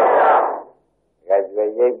ဒါကြွေ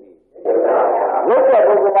ရိပ်ပြီးလုတ်တဲ့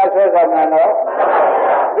ပုဂ္ဂိုလ်မှာဆွဲဆောင်မှာတော့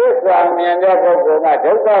သစ္စာမြင်တဲ့ပုဂ္ဂိုလ်က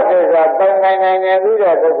ဒုက္ခသစ္စာပိုင်နိုင်ပြီး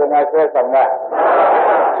တဲ့ပုဂ္ဂိုလ်မှာဆွဲဆောင်တာ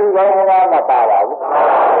သူ့ကောင်းကောင်းမပါပါဘူး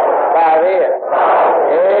ပါလေ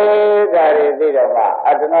ဒါတွေသိတော့မှအ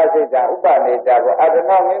တ္တနာစိတ်တံဥပနေတာဘောအတ္တ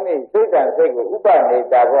နာမိမိစိတ်တံစိတ်ကိုဥပနေ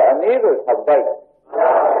တာဘောအနည်းကိုဆောက်တိုက်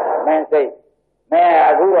မင်းစိတ်မင်း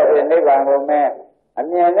အခုတော့ဒီနိဗ္ဗာန်ကိုမင်းအ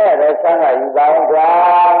မြင်နဲ့ပဲဆန်းကယူပါအောင်ကွာ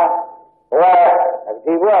ဟော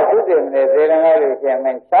ဒီဘုရားသူတည်နေသေရနာလို့ရှင်မ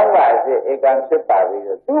င်းချမ်းသာစေဧကံဖြစ်ပါပြီ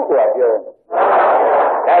လို့သူ့ကိုပြော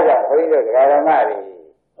ဒါကြောင့်ဘုန်းကြီးတို့ဓမ္မတွေ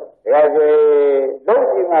ဒါဆိုလုံး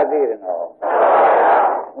ကြီးမှသိတယ်နော်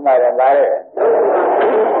မှန်ပါတယ်ဗါတဲ့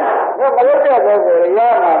ဘုမလို့တဲ့ပုဂ္ဂိုလ်ရ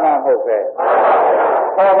မှာမဟုတ်ပဲ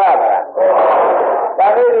ဟောပါမလားသာ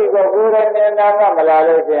ဝတိကိုကိုယ်နဲ့နာမမလာ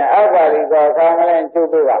လို့ရှင်အဂါရီကိုခံမလဲချုပ်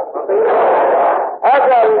ပြပါအ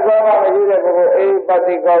ဂါရီကိုမှမရှိတဲ့ပုဂ္ဂိုလ်အိပ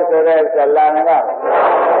တိကောဆိုတဲ့ဇလာနကဒါ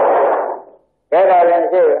တော်ရင်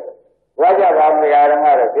ရှိဝါကြပါမရာဓမ္မ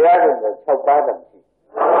တော့တရားတော်ကို6ပါးတည်းရှိ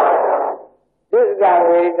သစ္စာ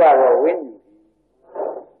ဝိဒ္ဓဘောဝိညာဉ်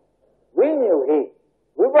ဝိညာဉ်ဟိ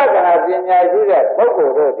ဝိပဿနာပညာရှိတဲ့ပုဂ္ဂို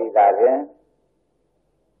လ်တို့ဒီသာဖြင့်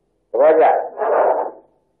သဘောကျ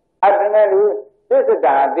အတ္တနဲ့လူသစ္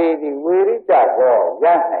စာအသေးဒီဝိရိတဘောရ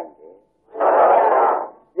နိုင်တယ်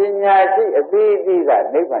ပညာရှိအသေးသေးက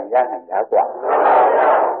နိဗ္ဗာန်ရနိုင်တာกว่า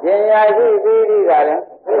ပညာရှိအသေးသေးကလည်း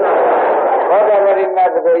ဘောဓဂရိမတ်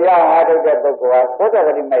ကိုရအောင်အားထုတ်တဲ့ပုဂ္ဂိုလ်ဟာဘောဓဂ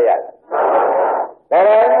ရိမတ်ရတယ်ဒါ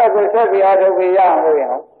ရောကိုဆက်ပြီးအားထုတ်ပြီးရအောင်လို့ရင်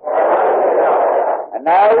ဟောအ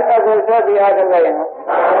နာဝိတကိုဆက်ပြီးအားထုတ်လိုက်ရင်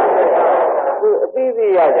သူအသိသိ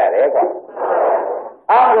ရကြတယ်ကွာ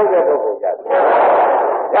အားထုတ်တဲ့ပုဂ္ဂိုလ်ကြတယ်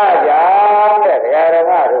ဒါကြောင့်တဲ့ဓမ္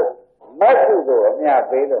မတို့မတ်စုကိုအမြတ်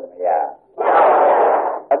ပေးလို့မရ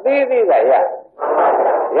အသိသိကရ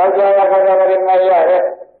ယောက်ျားကဘုရားပရိမရတယ်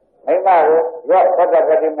မိန်းမကိုရော့ဘုရားပ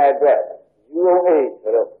ရိမအတွက်ယူအောင်လေ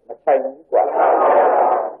ဆိုတော့မဆိုင်ဘူးကွာ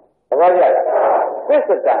သဘောကျလားသ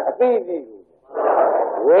စ္စာအသိသိကို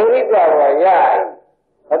ဝိရိကဝရ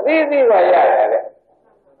အသိသိကရတယ်လေ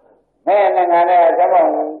မဲနိုင်ငံနဲ့အကြောင်းပေါင်း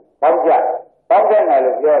ကြပေါင်းတဲ့နယ်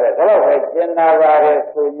လို့ပြောတယ်ဒါတော့ပဲကျင်နာပါတယ်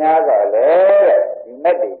ဆိုညာတော့လေဒီ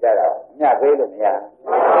မဲ့တွေကြတော့ညပေးလို့မရ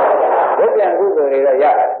ဘူးဒုပြန်ကုသိုလ်တွေတော့ရ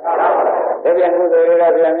တယ်ဒုပြန်ကုသိုလ်တွေ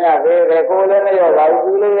တော့ပြန်ညပေးတယ်ကိုယ်လည်းမရောပါဘူး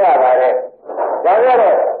သူလည်းရပါတယ်ဒါကြ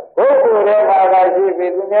တော့ကိုယ်ကိုယ်ရဲ့ဘာသာရှိပြီ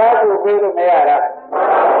သူများကိုပေးလို့မရတာ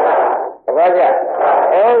သဘောကျ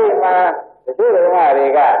အဲဒီမှာတချို့ဓမ္မတွေ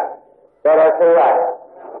ကတော်တော်ဆိုးရတယ်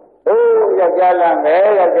ဘုယောက်ျားလမ်းပဲ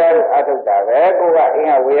ယောက်ျားအထုတ်တာပဲကိုကအင်း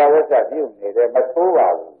ကဝေယဝစ္စပြုနေတယ်မဆိုးပါ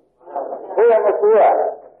ဘူးဘုရားမဆိုးရ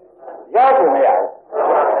ရောက်ကုန်မရဘူး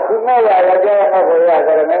သူမဲ့ရယောက်ျားရဲ့ဘုရား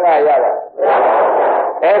ဆိုတော့မင်းကရပါ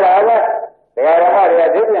အဲ့ဒါကတရားဓမ္မတွေက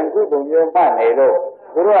ဒီပြန်ကုပုံမျိုးမှတ်နေလို့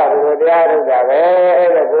သူတို့ကဒီတရားထုတ်တာပဲအဲ့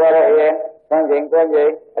ဒါကိုရရဲ့ဆန်းချိန်ကိုချိ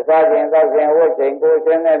န်အစားချိန်သောက်ချိန်ဝတ်ချိန်ကို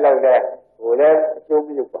ချိန်နဲ့လောက်တဲ့ဟိုလည်းအကျိုးမ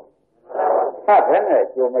လုပ်ပါဟာဘယ်နဲ့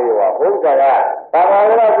ကျိုးမရောဘုရားကဘာ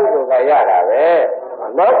ဝရကုသိုလ်ကရတာပဲ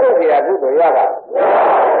လောကုတ္တရာကုသိုလ်ရတာ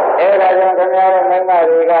အဲဒါကြောင့်ခင်ဗျားတို့မိန်းမ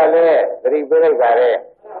တွေကလည်းသတိပေးလိုက်ပါလေ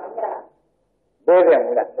ပေးတယ်မ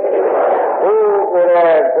လားဟိုကိုယ်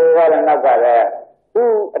ကနောက်ကလည်းသူ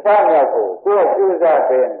အထမြောက်ကိုကိုယ်ကျူးစား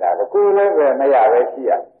ပေးနေတာကိုယ်လည်းပဲမရပဲရှိ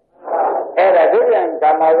ရအဲ့ဒါဒီပြန်ကာ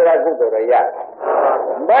မဝရကုသိုလ်ရရ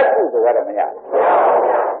မတ်ကုသိုလ်ကတော့မရ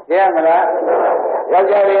ကျင်းမလားယော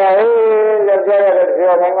က်ျားတွေကဟေးယောက်ျားရဲ့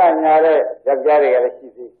ပြောမိန်းမညာတဲ့ယောက်ျားတွေကလည်းရှိ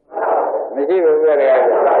သေးမရှိဘူးပြရတယ်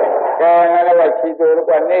ကဲငါလည်းချီတူလို့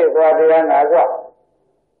ကနေသွားတရားနာကွာ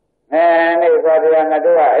နေသွားတရားနာ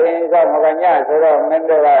တော့အရင်ကမကညဆိုတော့မင်း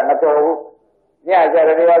တို့ကမတော်ဘူးညကြ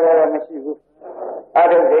တဲ့တရားတော့မရှိဘူးအဲ့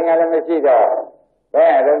ဒါသင်္ကလည်းမရှိတော့ဘ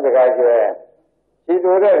ယ်အလုံးစကားကျွဲချီ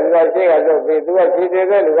တူတဲ့လူကရှိကဆိုပြီးသူကချီတူ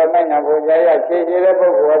တဲ့လူကမညာပုံကြရချီတဲ့ပု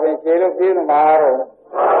ဂ္ဂိုလ်ကပြင်ချီလို့ပြီးမှမှာတော့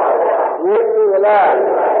ဝိသုလား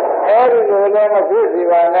အဲ့ဒီလိုလည်းမဖြစ်စီ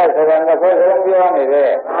ပါနဲ့ဆိုတော့တစ်ဖက်ဆုံးပြောနေတ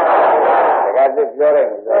ယ်ဒါကပြောလိုက်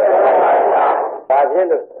ပြီဒါဖြစ်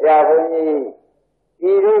လို့ဆရာဘုန်းကြီး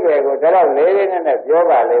ဒီလိုပဲကိုဒါတော့လေးလေးနဲ့ပြော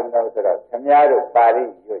ပါလိမ့်မယ်ဆိုတော့ခမည်းတော်ပါဠိ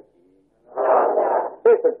ရွတ်ကြ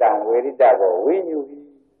ည့်သစ္စာဝေရိတကိုဝိညူဟိ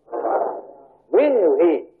ဝိညူ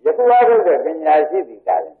ဟိယခုအားထုတ်တဲ့ပညာရှိသည်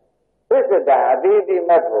တာလေသစ္စာအတိအတိမ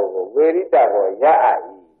တ်ဖို့ကိုဝေရိတကိုရအပ်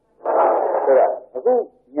၏ဆိုတော့အခု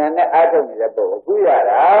ညာနဲ့အားထုတ်နေတဲ့ပုဂ္ဂိုလ်အခုရ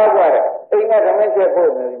တာကွာတဲ့အိမ်ကဓမ္မချက်ဖို့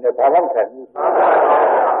နေတယ်ဘာမှမခံဘူး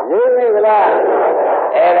ရင်းနေကလား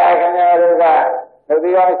အဲ့ဒါခင်ဗျားတို့ကသ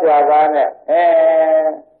တိအောင်ရှားကားနဲ့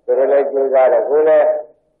ဆိုရလဲကြိုးစားတယ်ကိုလည်း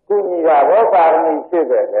ကုညီတာဘောပါရမီရှိ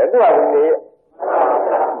တယ်လေသူကလည်း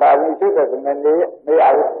ပါရမီရှိတယ်ဆိုနေမရဘူး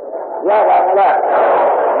ရပါမလား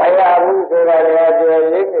မရဘူးဆိုတာလည်းပြော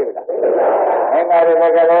ရင်းနေလားအင်္ဂါတွေဘ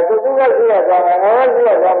က်ကလည်းသူကရှိရသွားမယ်ငါရှိရ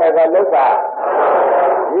သွားမယ်ကလုတ်ပါ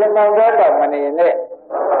ရင်မောင်တော့မနေနဲ့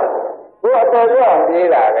သူအတော်ရအောင်ပြေး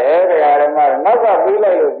တာပဲတရားဓမ္မနောက်ကပြေး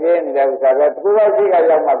လိုက်လို့ပြေးနေတဲ့ဥစ္စာပဲသူကရှိက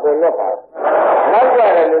ရောက်မှကိုလွတ်ပါနောက်ကြ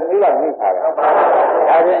တယ်လို့ပြီးတော့မိခါတယ်ဒါ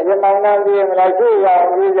ဖြင့်ရင်မောင်နှံပြေးမလားရှိရအောင်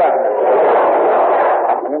ပြေးကြတယ်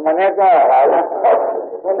မနေ့ကဟာ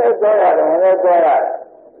မနေ့ကရတယ်မနေ့ကရတယ်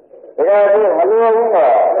ဒါကသူမလိုဘူး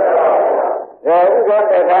တော့ဥစ္စာ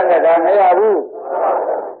တက်ထားတဲ့ဒါမရဘူး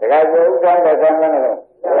တကယ်ကိုဥစ္စာတဲ့ဆန်းနေတယ်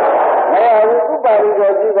မရဘူးဥပါရိ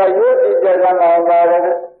တော်ကြီးကရိုးကြည့်ကြမ်းအောင်ပါတယ်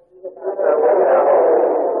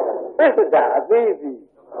သစ္စာအသိစီ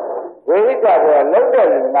ဝိရိကဘောလုံးတဲ့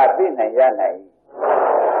လူကသိနိုင်ရနိုင်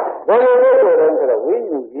ဘယ်လိုလုပ်လို့လဲဆိုတော့ဝိ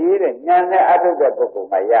ညာဉ်ကြီးတဲ့ဉာဏ်နဲ့အထုတ်တဲ့ပုဂ္ဂိုလ်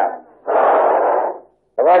မှရမယ်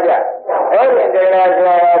တပည့်ကြအဲ့ဒီတရားဆို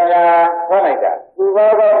တာများဟောလိုက်တာသူဘော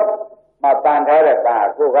ကမှပန်ထားတဲ့ဘာ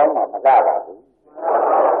ကိုကောင်းမှမကပါဘူး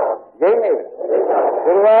ရင်းနေ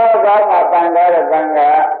သူဘောကောင်းမှပန်ထားတဲ့ဘံက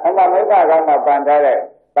အမမိဘကောင်းမှပန်ထားတဲ့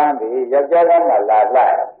ဘံဒီယောက်ျားကောင်းမှလာလိုက်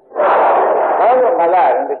ဟောလို့မလာ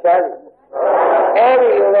ရင်တခြားဘူးအဲ့ဒီ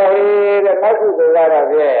လိုလေတဲ့မကုသိုလ်ကတော့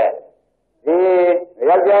ပြည့်ဒီ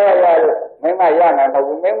ယောက်ျားရလို့မိမရမှာမဟုတ်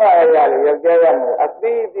ဘူးမိမရလို့ယောက်ျားရမှာအ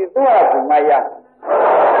သိသိသူ့ဟာသူမရ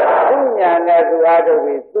သူညာနဲ့သူအားထုတ်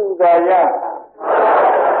ပြီးသူတော်ရ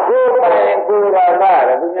ကိုယ်ပိုင်ကိုယ်တော်လာတ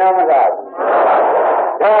ယ်သူများမကဘူး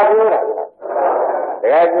ဒါပြောတာတ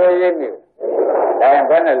ကယ်ပြောရင်းနေဒါရင်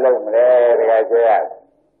ဘယ်နဲ့လုံးမလဲတကယ်ပြောရ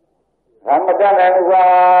ဘာမတတ်နိုင်ဘူးကွာ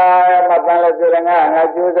မတန်လို့ပြောတယ်ငါ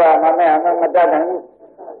ကျိုးစားမမဲ့မတတ်နိုင်ဘူး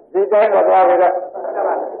ဒီတိုင်းတော့သွားပြီးတော့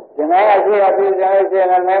ဒီနေ့ကရှိရပြီးကျန်လို့ရှိရ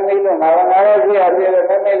င်မမေးလို့ငါလည်းရှိရပြီးလို့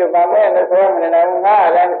မမေးလို့မမဲ့လို့ဆိုမနေနိုင်ဘူးငါ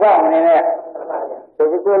လည်းစောင့်နေနဲ့သူ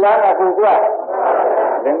ကလာတာကူကွာ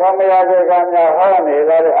ဒီမောမရတဲ့ကများဟောနေ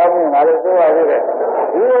တယ်လို့အောက်မြင်လာလို့ဆိုရသေးတယ်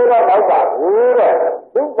ဒီလိုတော့တော့ပါဘူးတဲ့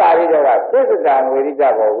သူပါဠိတော်ကသစ္စာဝေရိတ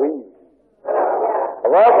ဘောဝိ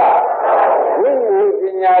ဘောပါဝိညာဉ်ပ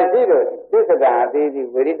ညာရှိလို့သစ္စာအသေးသေး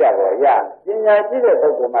ဝေရိတဘောရပညာရှိတဲ့ပု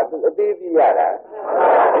ဂ္ဂိုလ်မှာသူအသေးသေးရတာ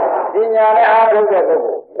ပညာနဲ့အားထုတ်တဲ့ပုဂ္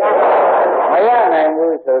ဂိုလ်မရနိုင်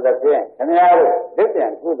ဘူးဆိုသဖြင့်ခင်ဗျားတို့လက်ပြ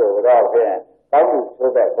န်ကုသိုလ်တော့ဖြင့်ကောင်းမှုဆို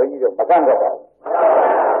တဲ့ဘုန်းကြီးတို့မကန့်တော့ပါဘူး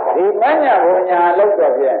ဒီမညာဘုံညာလောက်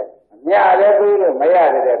တော့ဖြင့်အများလည်းပြီးလို့မရ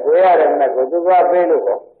တဲ့ကိုရတယ်မဲ့ကိုသူကပေးလို့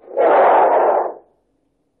ပေါ့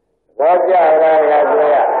ဘောကြရတာကပြော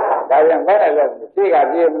ရဒါပြန်မဲ့လည်းရှိက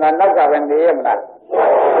ပြေးမလားနောက်ကပဲနေရမလား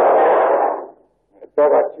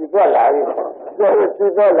တော့ချီသွားလာပြီတော့ချီ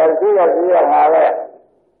သွားလာရှိရရှိရမှာပဲ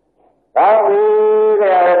ကောင်းပြီတ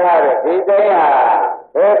ရားရတဲ့ဒီတိုင်းဟာ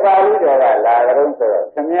ဘယ်ပါဠိတော်ကလာကြုံဆိုတော့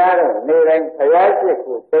ခင်ဗျားတို့နေတိုင်းဘုရားရှိ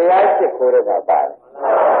ခိုးတရားရှိခိုးတော့ပါတယ်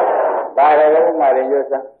ပါတယ်လို့မှလည်းရွတ်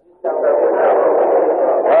စမ်း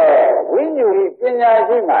ဝိညာဉ်ပညာ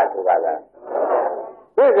ရှိမှဆိုတာက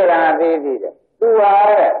သစ္စာအသေးသေးတယ်သူဟာ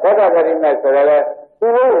တဲ့ဘောဓဂရိမဲ့ဆိုရလဲ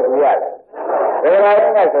သူ့ကိုသူရတယ်ဘယ်လို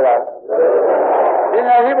လဲဆိုတော့ပ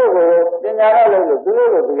ညာရှိပုဂ္ဂိုလ်ပညာတော့လို့သူ့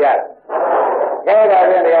ကိုသူရတယ်ခဲတာ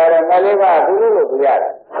ပြန်တရားရမလေးပါသူ့ကိုသူရတ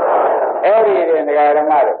ယ်အဲ့ဒီတဲ့တရားဓမ္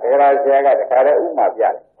မတွေတရားဆရာကတခါတည်းဥမာပြတ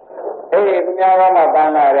ယ်အေးသူများကမှပ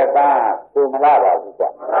န်းလာတဲ့ပန်းသူမလာပါဘူးကွာ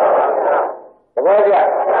သဘောကျဒါ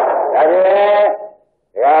ဖြင့်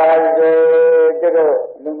တရားတို့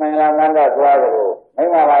လူမင်္ဂလာမန္တသွားကြလို့မိ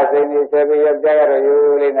မပါစိန်ကြီးဆယ်ပြီးရောက်ကြရတော့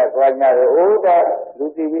ရိုးလေးနဲ့သွားကြတယ်အိုးတော့လူ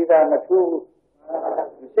တီပြီးသားမထူး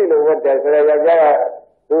မရှိလို့ဝတ်တယ်ဆိုရရောက်ကြရ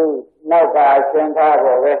သူနောက်ကရှင်းထား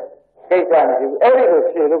တော့ပဲကိစ္စမရှိဘူးအဲ့ဒီလို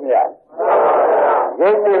ဖြေလို့မရဘူးရ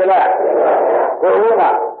င်းပြီလားကိုယ်က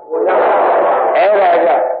အဲ့ဒါ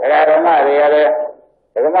ကြောင့်ဒကာဓမ္မတွေရတယ်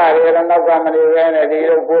ဓမ္မတွေလည်းနောက်ကမနေရနဲ့ဒီ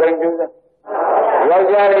လိုကိုယ်ရင်ကျူးတယ်ယော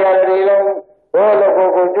က်ျားတွေရတယ်ဒီလိုဘိုးလို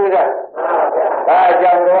ကိုကျူးတာဒါ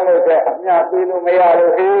ကြောင့်တော့လို့အမြတ်ပေးလို့မရ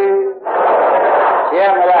လို့ဟေးရှ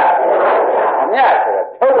င်းမလားအမြတ်ဆို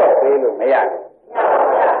ထုတ်တော့ပေးလို့မရဘူး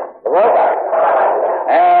သဘောပါ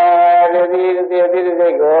ဒီစိ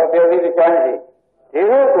တ်ကိုပြောပြီးတဲ့ချမ်းစီဒီ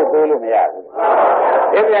လိုကိုပေးလို့မရဘူး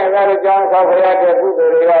ဒီပြန်ကားလို့ကြောင်းခေါ်ခရတဲ့ကုသို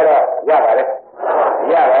လ်တွေကတော့ရပါတယ်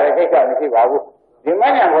ကိစ္စမရှိပါဘူးဒီမ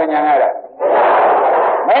ညာဘုံညာကတော့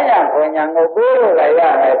မညာဘုံညာကိုပေးလို့လည်းရ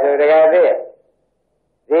မယ်ဆိုတကယ်တည်း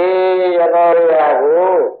ဒီရတော်ရ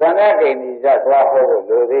ကိုသံဃာကိန်းကြီးကသွားဖို့လို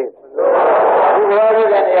သေးဒီလိုလေး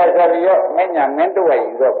တဲ့နေရာဆက်ပြီးတော့မညာမင်းတို့ရဲ့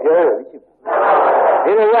ယူတော့ပြောလို့မရှိ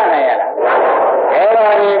ဘူးဒီလိုရနိုင်ရလားအဲ့ဒါ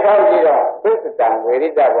ကြီးကောက်ကြည့်တော့သစ္စာဝေရိ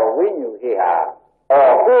တဘောဝိညူရှိဟာ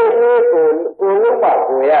ကိုယ်လုံးမ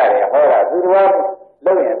ကိုရတယ်ဟောတာသူတော်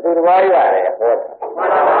လုံးရင်သူတော်ရတယ်ဟောတာ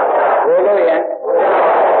ကိုလို့ရင်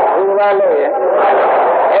သူတော်လို့ရင်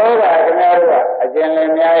အဲ့ဒါခင်ဗျားတို့ကအကျဉ်းလ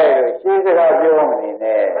င်းများရဲ့လို့ရှိစကားပြောမနေ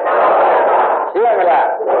နဲ့ရှိရမလား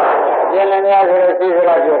အကျဉ်းလင်းများဆိုလို့ရှိစ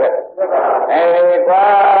ကားပြောတယ်ကွာ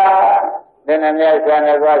ဒီနေ့များဆန်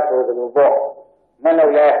နေသွားဆိုသူပေါ့မလု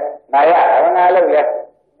ပ်လဲငါရတာငါလုပ်လဲ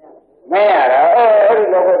မင်းရတာအဲ့ဒီ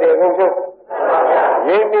လောကတွေအကုန်ချုပ်ရ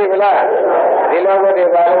င်းပြီလားဒီလောကတွေ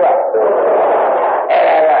ပါလို့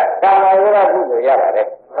အဲ့ဒါကကာမဝိရကုသိုလ်ရပါတယ်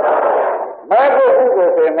မဂ္ဂကုသို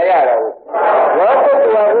လ်ဆိုရင်မရတော့ဘူးလောကုတ္တ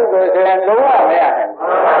ရာကုသိုလ်ဆိုရင်လုံးဝမရနိုင်ဘူး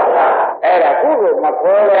အဲ့ဒါကုသိုလ်မ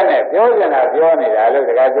ခေါ်ရနဲ့ပြောနေတာပြောနေတာလို့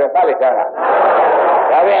တခါပြောပတ်လိုက်ကြတာ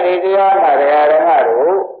ဒါပြန်ဒီတရားမှာတရားဓမ္မ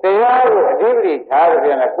တို့တရားကိုအဓိပတိထားတဲ့ပြ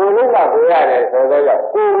န်ကိုယ်လုံးကကိုရတယ်ဆိုတော့ကြောင့်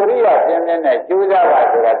ကိုယ်ဝိရိယပြင်းပြင်းနဲ့ကြိုးစားပါ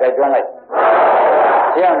ဆိုတာတိုက်တွန်းလိုက်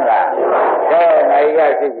ရှင်းမလားကဲငါကြီးက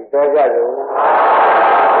ရှိပြီတော်ကြလို့